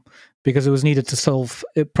anymore because it was needed to solve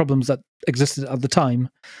problems that existed at the time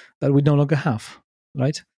that we no longer have.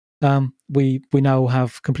 Right? We now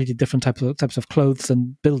have completely different types of clothes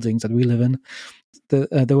and buildings that we live in.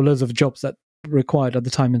 There were loads of jobs that required at the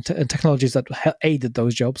time and technologies that aided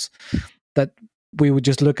those jobs that we would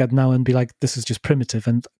just look at now and be like, this is just primitive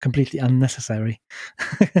and completely unnecessary.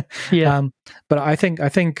 Yeah. But I think I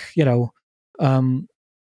don't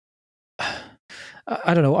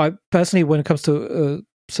know. I personally, when it comes to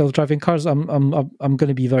self-driving cars, I'm going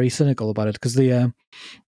to be very cynical about it because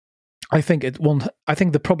I think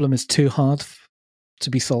the problem is too hard to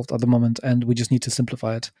be solved at the moment, and we just need to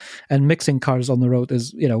simplify it. And mixing cars on the road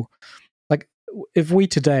is, like if we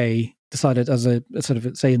today decided as a sort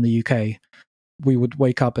of, say in the UK, we would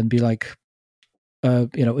wake up and be like,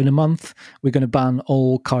 in a month we're going to ban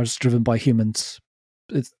all cars driven by humans.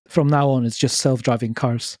 From now on, it's just self-driving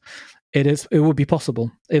cars. It would be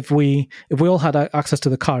possible if we all had access to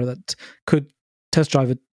the car that could test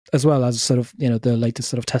drive it as well as sort of the latest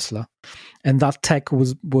sort of Tesla, and that tech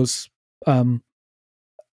was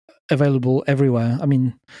available everywhere. I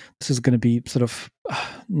mean, this is going to be sort of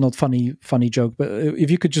not funny joke, but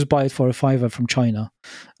if you could just buy it for a $5 from China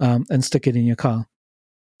and stick it in your car,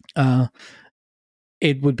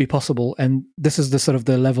 it would be possible. And this is the sort of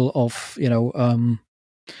the level of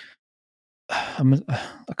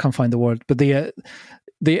I can't find the word, but it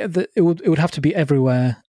would have to be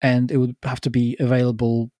everywhere, and it would have to be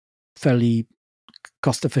available fairly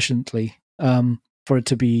cost efficiently for it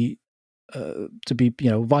to be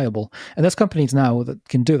viable. And there's companies now that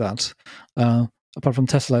can do that. Apart from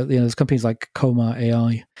Tesla, there's companies like Coma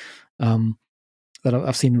AI that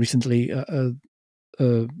I've seen recently.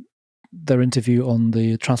 Their interview on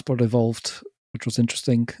the Transport Evolved, which was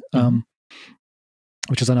interesting.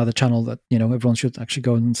 Which is another channel that everyone should actually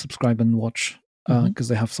go and subscribe and watch because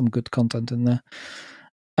they have some good content in there.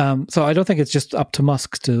 So I don't think it's just up to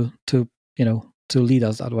Musk to lead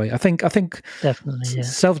us that way. I think Definitely, yeah.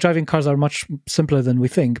 self-driving cars are much simpler than we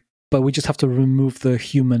think, but we just have to remove the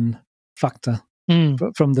human factor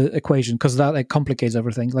from the equation, because that complicates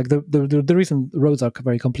everything. Like the reason roads are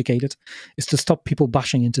very complicated is to stop people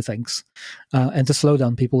bashing into things, and to slow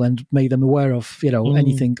down people and make them aware of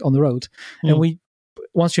anything on the road. And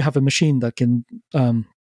once you have a machine that can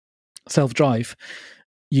self-drive,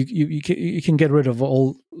 you can get rid of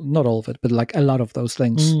not all of it, but like a lot of those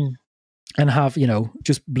things. And have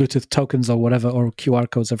just Bluetooth tokens or whatever, or QR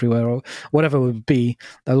codes everywhere, or whatever it would be.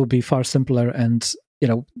 That would be far simpler. And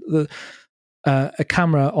a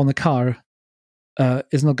camera on a car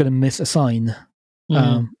is not going to miss a sign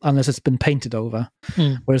unless it's been painted over,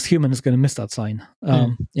 whereas human is going to miss that sign.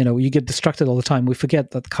 You get distracted all the time. We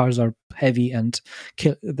forget that cars are heavy and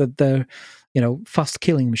that they're fast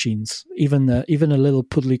killing machines. Even a little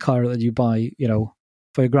poodly car that you buy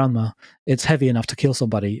for your grandma, it's heavy enough to kill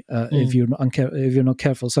somebody if you're not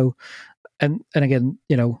careful. So and again,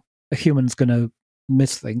 a human's going to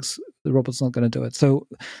miss things. The robot's not going to do it. So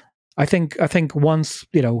I think once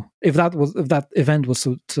if that event was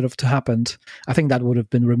sort of to happen, I think that would have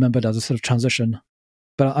been remembered as a sort of transition.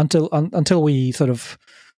 But until we sort of,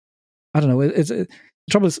 I don't know. The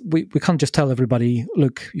trouble is we can't just tell everybody,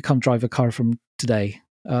 look, you can't drive a car from today.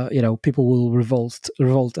 People will revolt,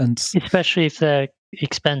 and especially if they're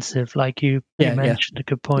expensive, like you mentioned. A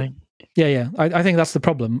good point. I think that's the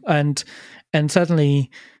problem, and certainly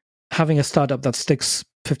having a startup that sticks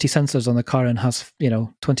 50 sensors on the car and has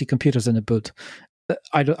 20 computers in a boot,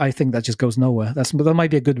 I think that just goes nowhere. That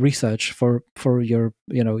might be a good research for your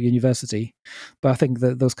university, but I think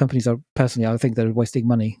that those companies I think they're wasting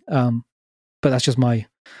money. But that's just my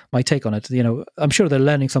take on it. I'm sure they're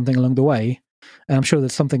learning something along the way, and I'm sure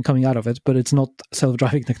there's something coming out of it, but it's not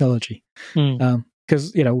self-driving technology.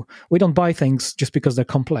 Because we don't buy things just because they're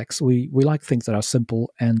complex. We like things that are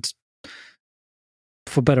simple and,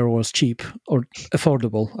 for better or worse, cheap or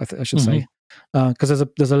affordable. I should say, because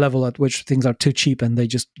there's a level at which things are too cheap and they're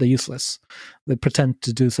useless. They pretend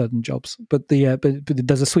to do certain jobs, but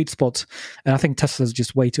there's a sweet spot, and I think Tesla's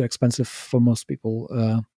just way too expensive for most people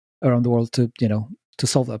around the world to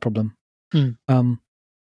solve that problem.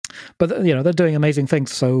 But they're doing amazing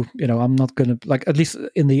things. So I'm not going to, like, at least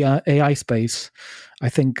in the AI space, I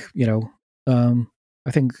think I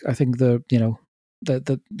think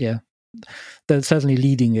they're certainly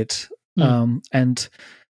leading it. And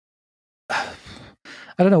I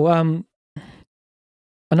don't know.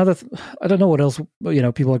 I don't know what else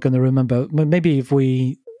people are going to remember. Maybe if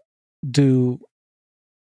we do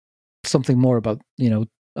something more about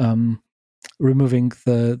removing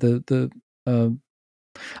the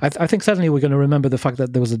I think certainly we're going to remember the fact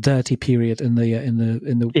that there was a dirty period in the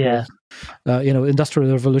world,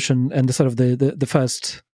 Industrial Revolution, and the sort of the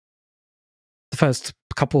first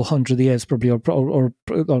couple hundred years, probably, or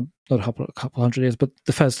not a couple hundred years, but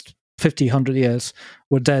the first 100 years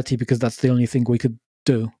were dirty because that's the only thing we could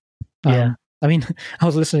do. I mean, I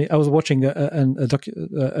was watching not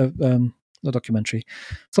documentary,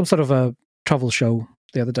 some sort of a travel show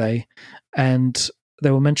the other day, and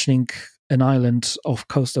they were mentioning an island off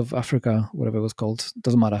coast of Africa, whatever it was called,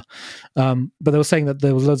 doesn't matter. But they were saying that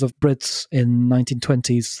there was loads of Brits in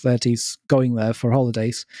 1920s, 30s going there for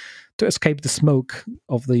holidays to escape the smoke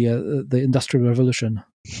of the Industrial Revolution.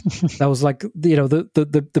 That was like,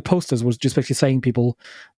 the posters was just basically saying people,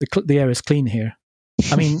 the air is clean here.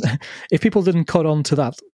 I mean, if people didn't caught on to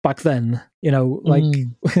that back then, I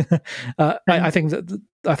think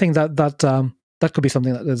that could be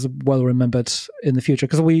something that is well remembered in the future,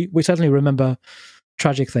 because we certainly remember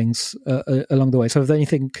tragic things along the way. So if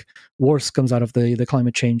anything worse comes out of the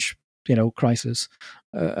climate change crisis,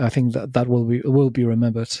 I think that will be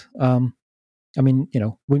remembered. I mean,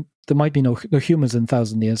 there might be no humans in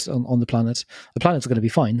 1,000 years on the planet. The planet's going to be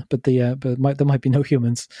fine, but there might be no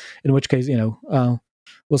humans. In which case,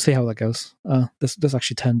 we'll see how that goes. This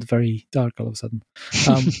actually turned very dark all of a sudden.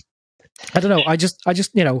 I don't know. I just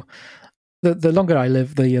the longer I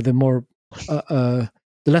live, the more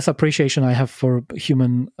the less appreciation I have for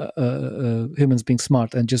humans being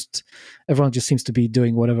smart, and just everyone just seems to be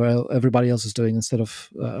doing whatever everybody else is doing instead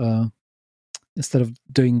of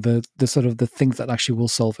doing the sort of the things that actually will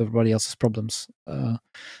solve everybody else's problems.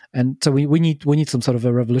 And so we need some sort of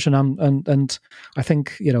a revolution. And I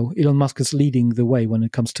think Elon Musk is leading the way when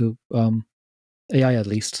it comes to AI, at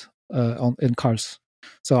least in cars.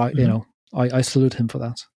 So I salute him for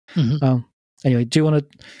that. Anyway, do you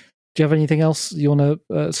have anything else you want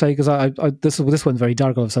to say? Because this went very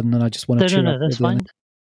dark all of a sudden, and I just want to cheer up. That's fine.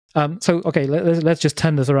 So okay, let's just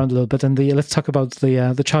turn this around a little bit, and let's talk about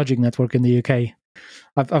the charging network in the UK.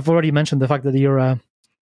 I've already mentioned the fact that you're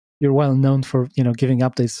well known for giving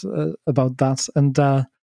updates about that, and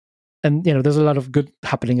there's a lot of good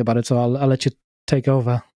happening about it. So I'll let you take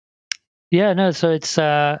over. Yeah, no. So it's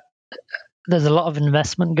there's a lot of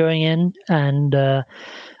investment going in, and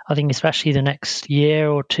I think especially the next year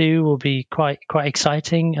or two will be quite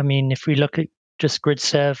exciting. I mean, if we look at just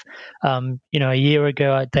GridServe, a year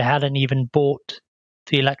ago they hadn't even bought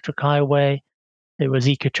the electric highway. It was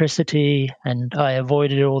Ecotricity, and I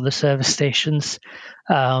avoided all the service stations.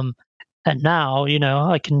 And now,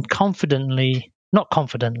 I can not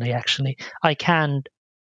confidently actually, I can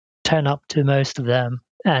turn up to most of them,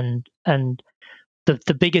 and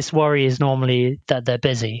the biggest worry is normally that they're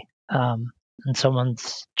busy, and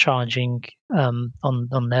someone's charging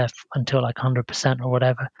on there until like 100% or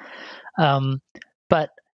whatever. But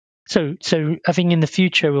so I think in the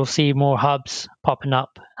future we'll see more hubs popping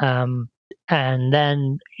up, and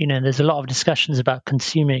then there's a lot of discussions about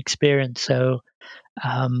consumer experience. So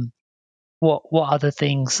what other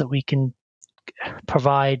things that we can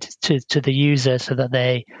provide to the user so that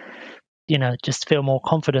they just feel more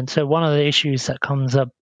confident. So one of the issues that comes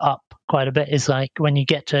up quite a bit is like when you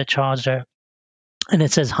get to a charger and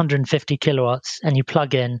it says 150 kilowatts and you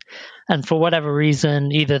plug in, and for whatever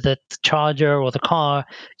reason, either the charger or the car,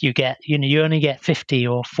 you only get 50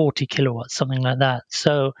 or 40 kilowatts, something like that.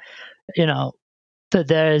 So that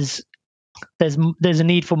there's a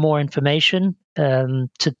need for more information given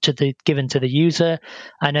to the user.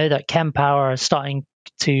 I know that Kempower is starting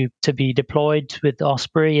to be deployed with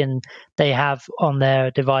Osprey, and they have on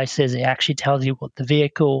their devices, it actually tells you what the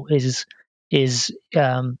vehicle is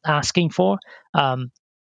asking for,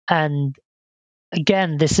 and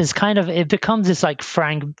again, this is it becomes this like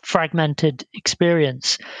fragmented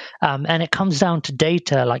experience, and it comes down to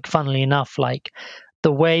data, like funnily enough, like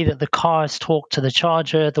the way that the cars talk to the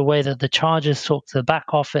charger, the way that the chargers talk to the back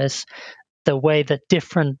office, the way that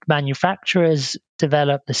different manufacturers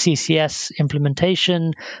develop the CCS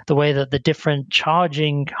implementation, the way that the different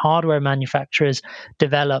charging hardware manufacturers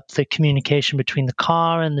develop the communication between the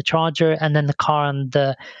car and the charger, and then the car and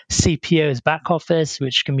the CPO's back office,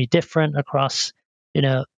 which can be different across,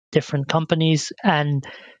 different companies. And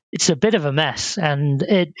it's a bit of a mess, and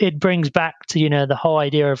it brings back to the whole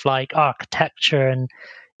idea of like architecture, and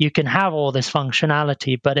you can have all this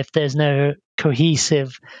functionality, but if there's no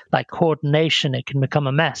cohesive like coordination, it can become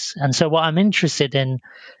a mess. And so what I'm interested in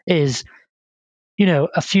is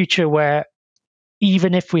a future where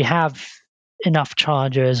even if we have enough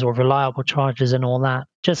chargers or reliable chargers and all that,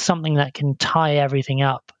 just something that can tie everything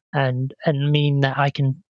up and mean that I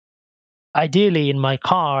can, ideally in my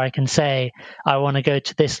car, I can say I want to go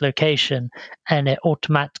to this location, and it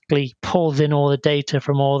automatically pulls in all the data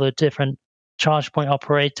from all the different charge point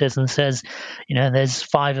operators and says, there's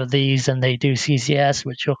 5 of these and they do CCS,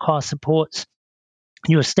 which your car supports.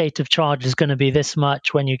 Your state of charge is going to be this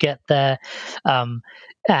much when you get there,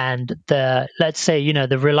 and let's say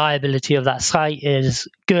the reliability of that site is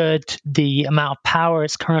good, the amount of power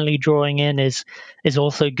it's currently drawing in is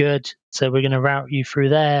also good, so we're going to route you through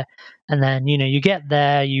there. And then you get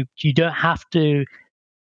there, you don't have to,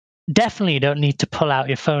 definitely don't need to pull out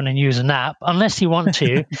your phone and use an app unless you want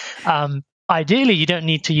to. Ideally, you don't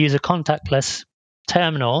need to use a contactless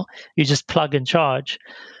terminal. You just plug and charge.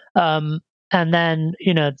 And then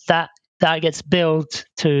that gets billed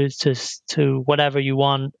to whatever you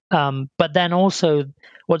want. But then also,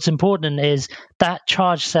 what's important is that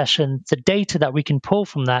charge session, the data that we can pull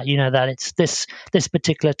from that. That it's this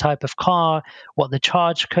particular type of car, what the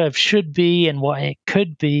charge curve should be, and what it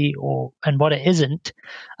could be, and what it isn't,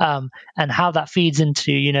 and how that feeds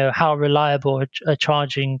into how reliable a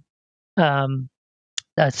charging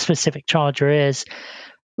a specific charger is.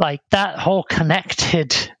 Like that whole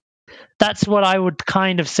connected. That's what I would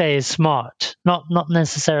kind of say is smart, not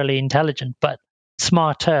necessarily intelligent, but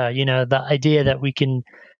smarter. The idea that we can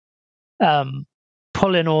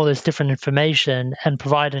pull in all this different information and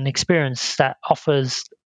provide an experience that offers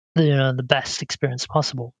the best experience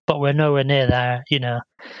possible. But we're nowhere near there. No.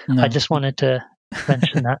 I just wanted to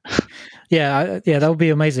mention that. Yeah, that would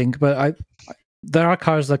be amazing. But there are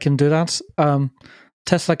cars that can do that.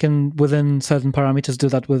 Tesla can, within certain parameters, do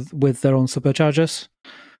that with their own superchargers.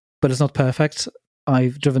 But it's not perfect.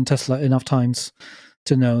 I've driven Tesla enough times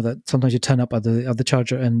to know that sometimes you turn up at the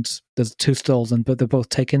charger and there's 2 stalls, but they're both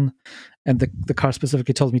taken, and the car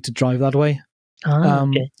specifically told me to drive that way.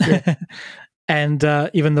 Okay. Yeah. And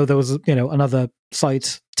even though there was another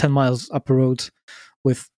site 10 miles up a road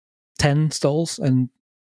with 10 stalls and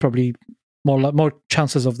probably more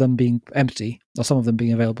chances of them being empty, or some of them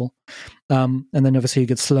being available. And then obviously you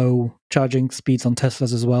get slow charging speeds on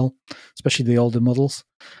Teslas as well, especially the older models.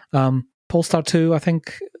 Polestar 2, I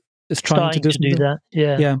think, is trying to do that.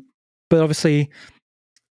 Yeah. But obviously,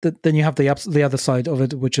 then you have the other side of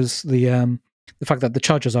it, which is the fact that the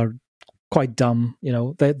chargers are quite dumb.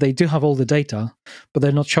 They do have all the data, but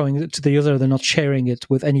they're not showing it to the user. They're not sharing it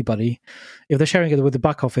with anybody. If they're sharing it with the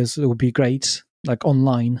back office, it would be great, like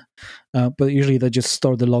online. But usually they just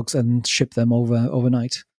store the logs and ship them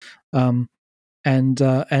overnight. And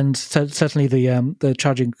certainly the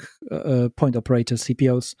charging point operators,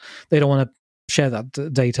 CPOs, they don't want to share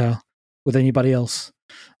that data with anybody else.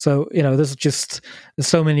 So there's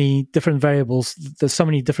so many different variables. There's so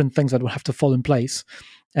many different things that would have to fall in place.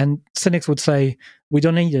 And cynics would say, we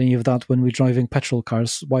don't need any of that when we're driving petrol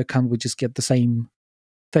cars. Why can't we just get the same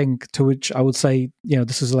thing? To which I would say,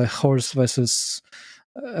 this is like horse versus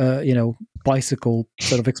bicycle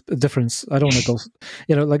sort of difference. I don't want to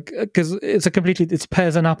go, because it's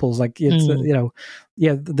pears and apples. Like it's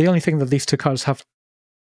the only thing that these two cars have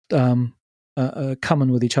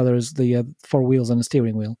common with each other is the 4 wheels and a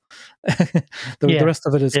steering wheel. The rest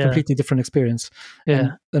of it is completely different experience.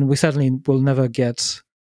 And we certainly will never get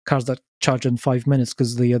cars that charge in 5 minutes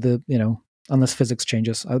because unless physics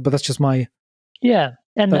changes. But that's just my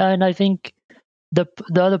and I think the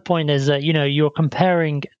other point is that you're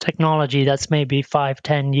comparing technology that's maybe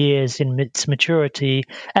 5-10 years in its maturity,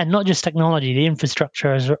 and not just technology, the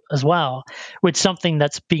infrastructure as well, with something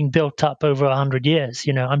that's being built up over 100 years.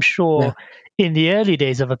 I'm sure in the early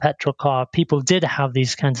days of a petrol car, people did have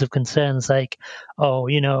these kinds of concerns, like,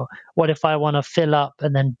 what if I want to fill up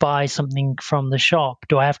and then buy something from the shop?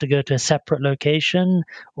 Do I have to go to a separate location?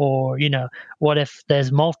 Or what if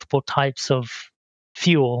there's multiple types of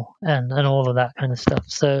fuel and all of that kind of stuff?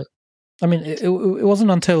 So I mean, it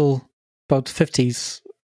wasn't until about 50s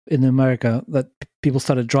in America that people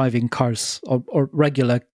started driving cars, or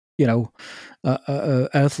regular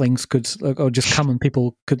earthlings could, or just common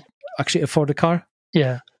people could actually afford a car.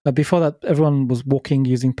 Before that, everyone was walking,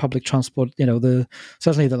 using public transport.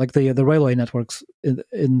 Certainly the railway networks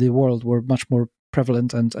in the world were much more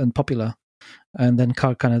prevalent and popular, and then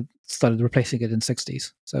car kind of started replacing it in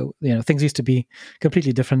 60s. So things used to be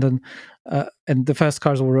completely different, and the first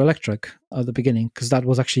cars were electric at the beginning because that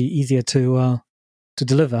was actually easier to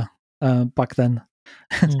deliver back then.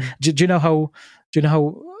 Do you know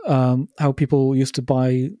how people used to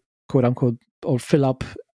buy, quote unquote, or fill up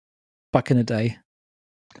back in the day?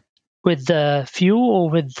 With the fuel or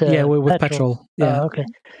with the with petrol. Okay.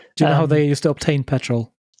 Do you know how they used to obtain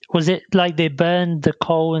petrol? Was it like they burned the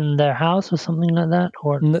coal in their house or something like that?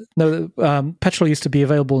 Or no, petrol used to be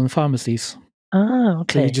available in pharmacies. Oh,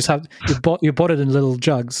 okay. So you just you bought it in little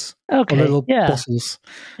jugs, or little bottles,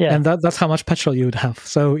 and that's how much petrol you would have.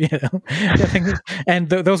 So and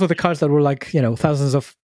those were the cars that were like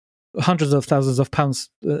hundreds of thousands of pounds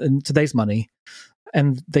in today's money,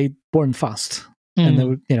 and they weren't fast, and they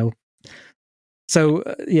were So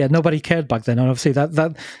nobody cared back then. And obviously,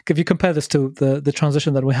 that if you compare this to the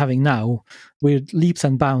transition that we're having now, we're leaps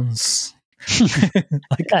and bounds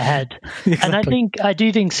ahead. Exactly. And I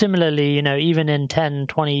do think similarly, even in 10,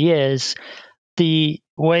 20 years, the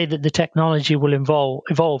way that the technology will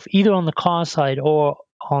evolve either on the car side or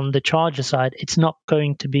on the charger side, it's not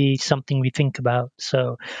going to be something we think about.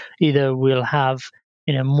 So either we'll have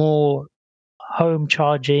more home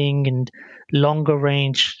charging and longer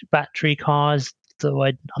range battery cars, though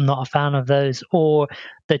I'm not a fan of those, or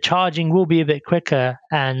the charging will be a bit quicker,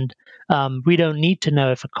 and we don't need to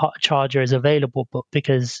know if a charger is available, but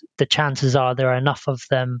because the chances are there are enough of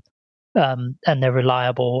them, and they're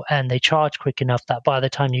reliable and they charge quick enough that by the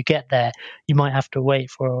time you get there, you might have to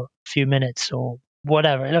wait for a few minutes or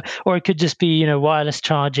whatever. Or it could just be wireless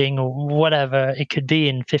charging or whatever it could be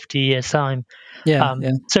in 50 years time.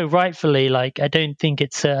 So rightfully, I don't think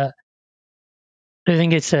it's a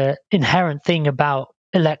inherent thing about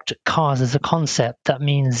electric cars as a concept that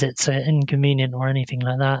means it's inconvenient or anything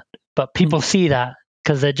like that. But people see that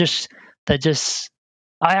because they're just.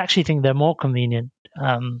 I actually think they're more convenient.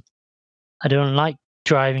 I don't like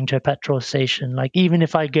driving to a petrol station. Like, even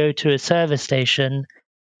if I go to a service station,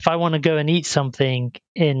 if I want to go and eat something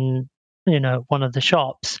in one of the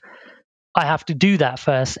shops, I have to do that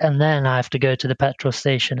first, and then I have to go to the petrol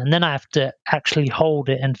station, and then I have to actually hold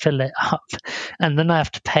it and fill it up, and then I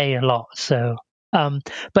have to pay a lot. So,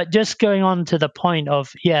 but just going on to the point of,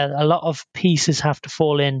 a lot of pieces have to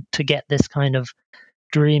fall in to get this kind of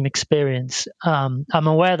dream experience. I'm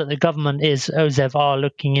aware that the government OZEV are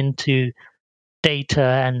looking into data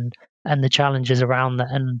and the challenges around that,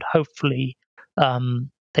 and hopefully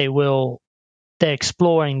they will they're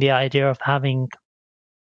exploring the idea of having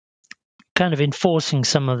kind of enforcing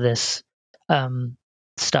some of this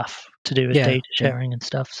stuff to do with data sharing and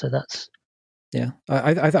stuff. So that's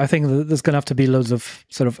I think that there's going to have to be loads of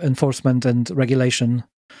sort of enforcement and regulation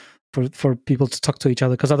for people to talk to each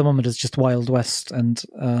other, because at the moment it's just Wild West, and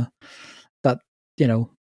that,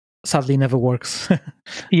 sadly never works.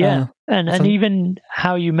 And even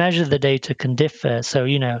how you measure the data can differ. So,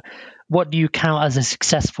 what do you count as a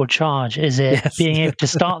successful charge? Is it being able to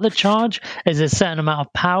start the charge? Is it a certain amount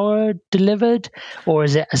of power delivered? Or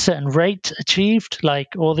is it a certain rate achieved? Like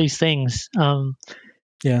all these things. I'm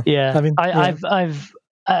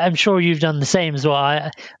sure you've done the same as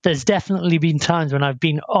well. There's definitely been times when I've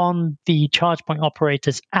been on the ChargePoint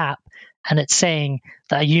Operators app and it's saying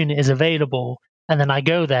that a unit is available. And then I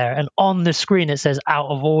go there and on the screen it says out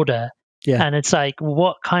of order. Yeah. And it's like,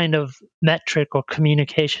 what kind of metric or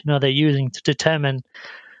communication are they using to determine?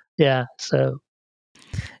 Yeah. So.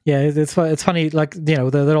 Yeah, it's funny. Like,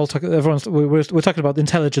 they're all talking. We're talking about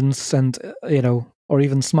intelligence and or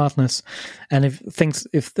even smartness. And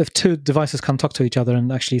if two devices can talk to each other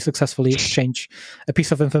and actually successfully exchange a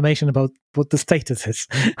piece of information about what the status is,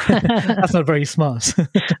 that's not very smart.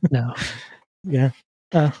 No. Yeah.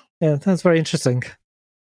 That's very interesting.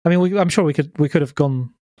 I mean, I'm sure we could have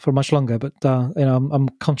gone for much longer, but I'm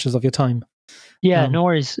conscious of your time. Yeah, no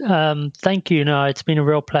worries. Thank you. No, it's been a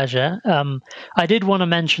real pleasure. I did want to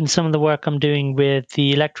mention some of the work I'm doing with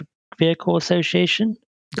the Electric Vehicle Association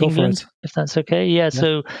England, for it, if that's okay. Yeah.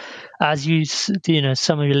 So, as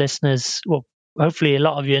some of your listeners, well, hopefully a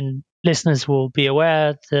lot of your listeners will be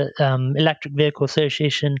aware that Electric Vehicle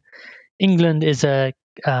Association England is a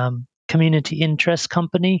community interest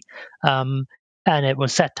company. And it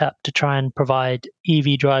was set up to try and provide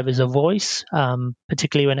EV drivers a voice,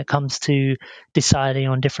 particularly when it comes to deciding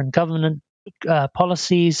on different government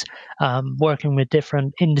policies, working with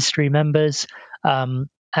different industry members.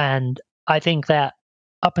 And I think that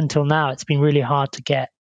up until now, it's been really hard to get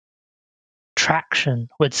traction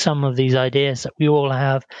with some of these ideas that we all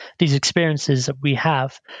have, these experiences that we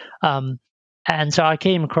have. And so I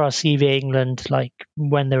came across EVA England like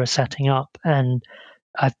when they were setting up, and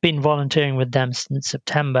I've been volunteering with them since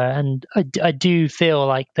September, and I do feel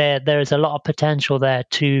like there is a lot of potential there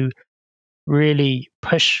to really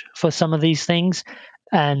push for some of these things.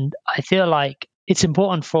 And I feel like it's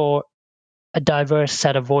important for a diverse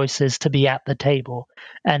set of voices to be at the table.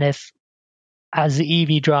 And if, as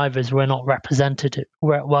the EV drivers, we're not represented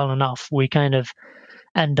well enough, we kind of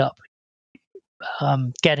end up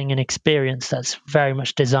getting an experience that's very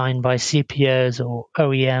much designed by CPOs or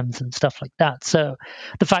OEMs and stuff like that. So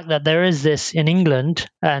the fact that there is this in England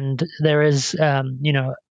and there is,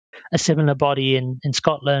 a similar body in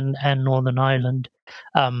Scotland and Northern Ireland,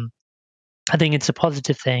 I think it's a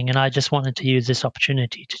positive thing. And I just wanted to use this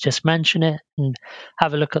opportunity to just mention it and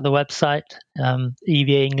have a look at the website,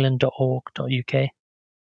 evaengland.org.uk.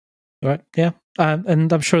 Right. Yeah.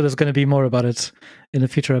 And I'm sure there's going to be more about it in the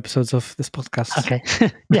future episodes of this podcast. Okay.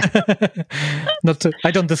 Yeah.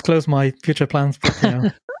 I don't disclose my future plans, but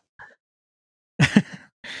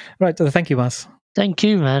Right. Thank you, Maz. Thank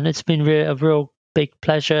you, man. It's been a real big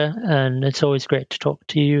pleasure, and it's always great to talk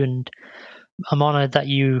to you. And I'm honored that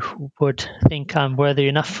you would think I'm worthy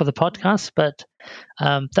enough for the podcast. But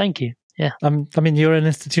thank you. Yeah, I mean, you're an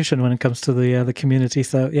institution when it comes to the community,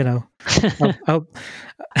 so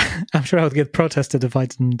I'm sure I would get protested if I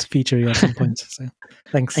didn't feature you at some point. So,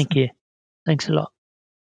 thanks. Thank you. Thanks a lot.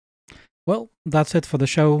 Well, that's it for the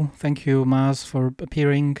show. Thank you, Maz, for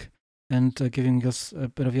appearing and giving us a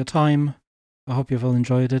bit of your time. I hope you've all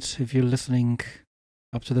enjoyed it. If you're listening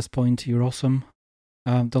up to this point, you're awesome.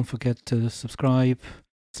 Don't forget to subscribe,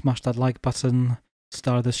 smash that like button,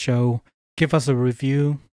 star this show, give us a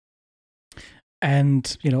review.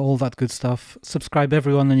 And, all that good stuff. Subscribe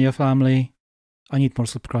everyone in your family. I need more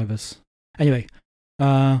subscribers. Anyway,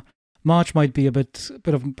 March might be a bit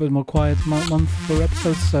more quiet month for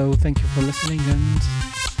episodes, so thank you for listening, and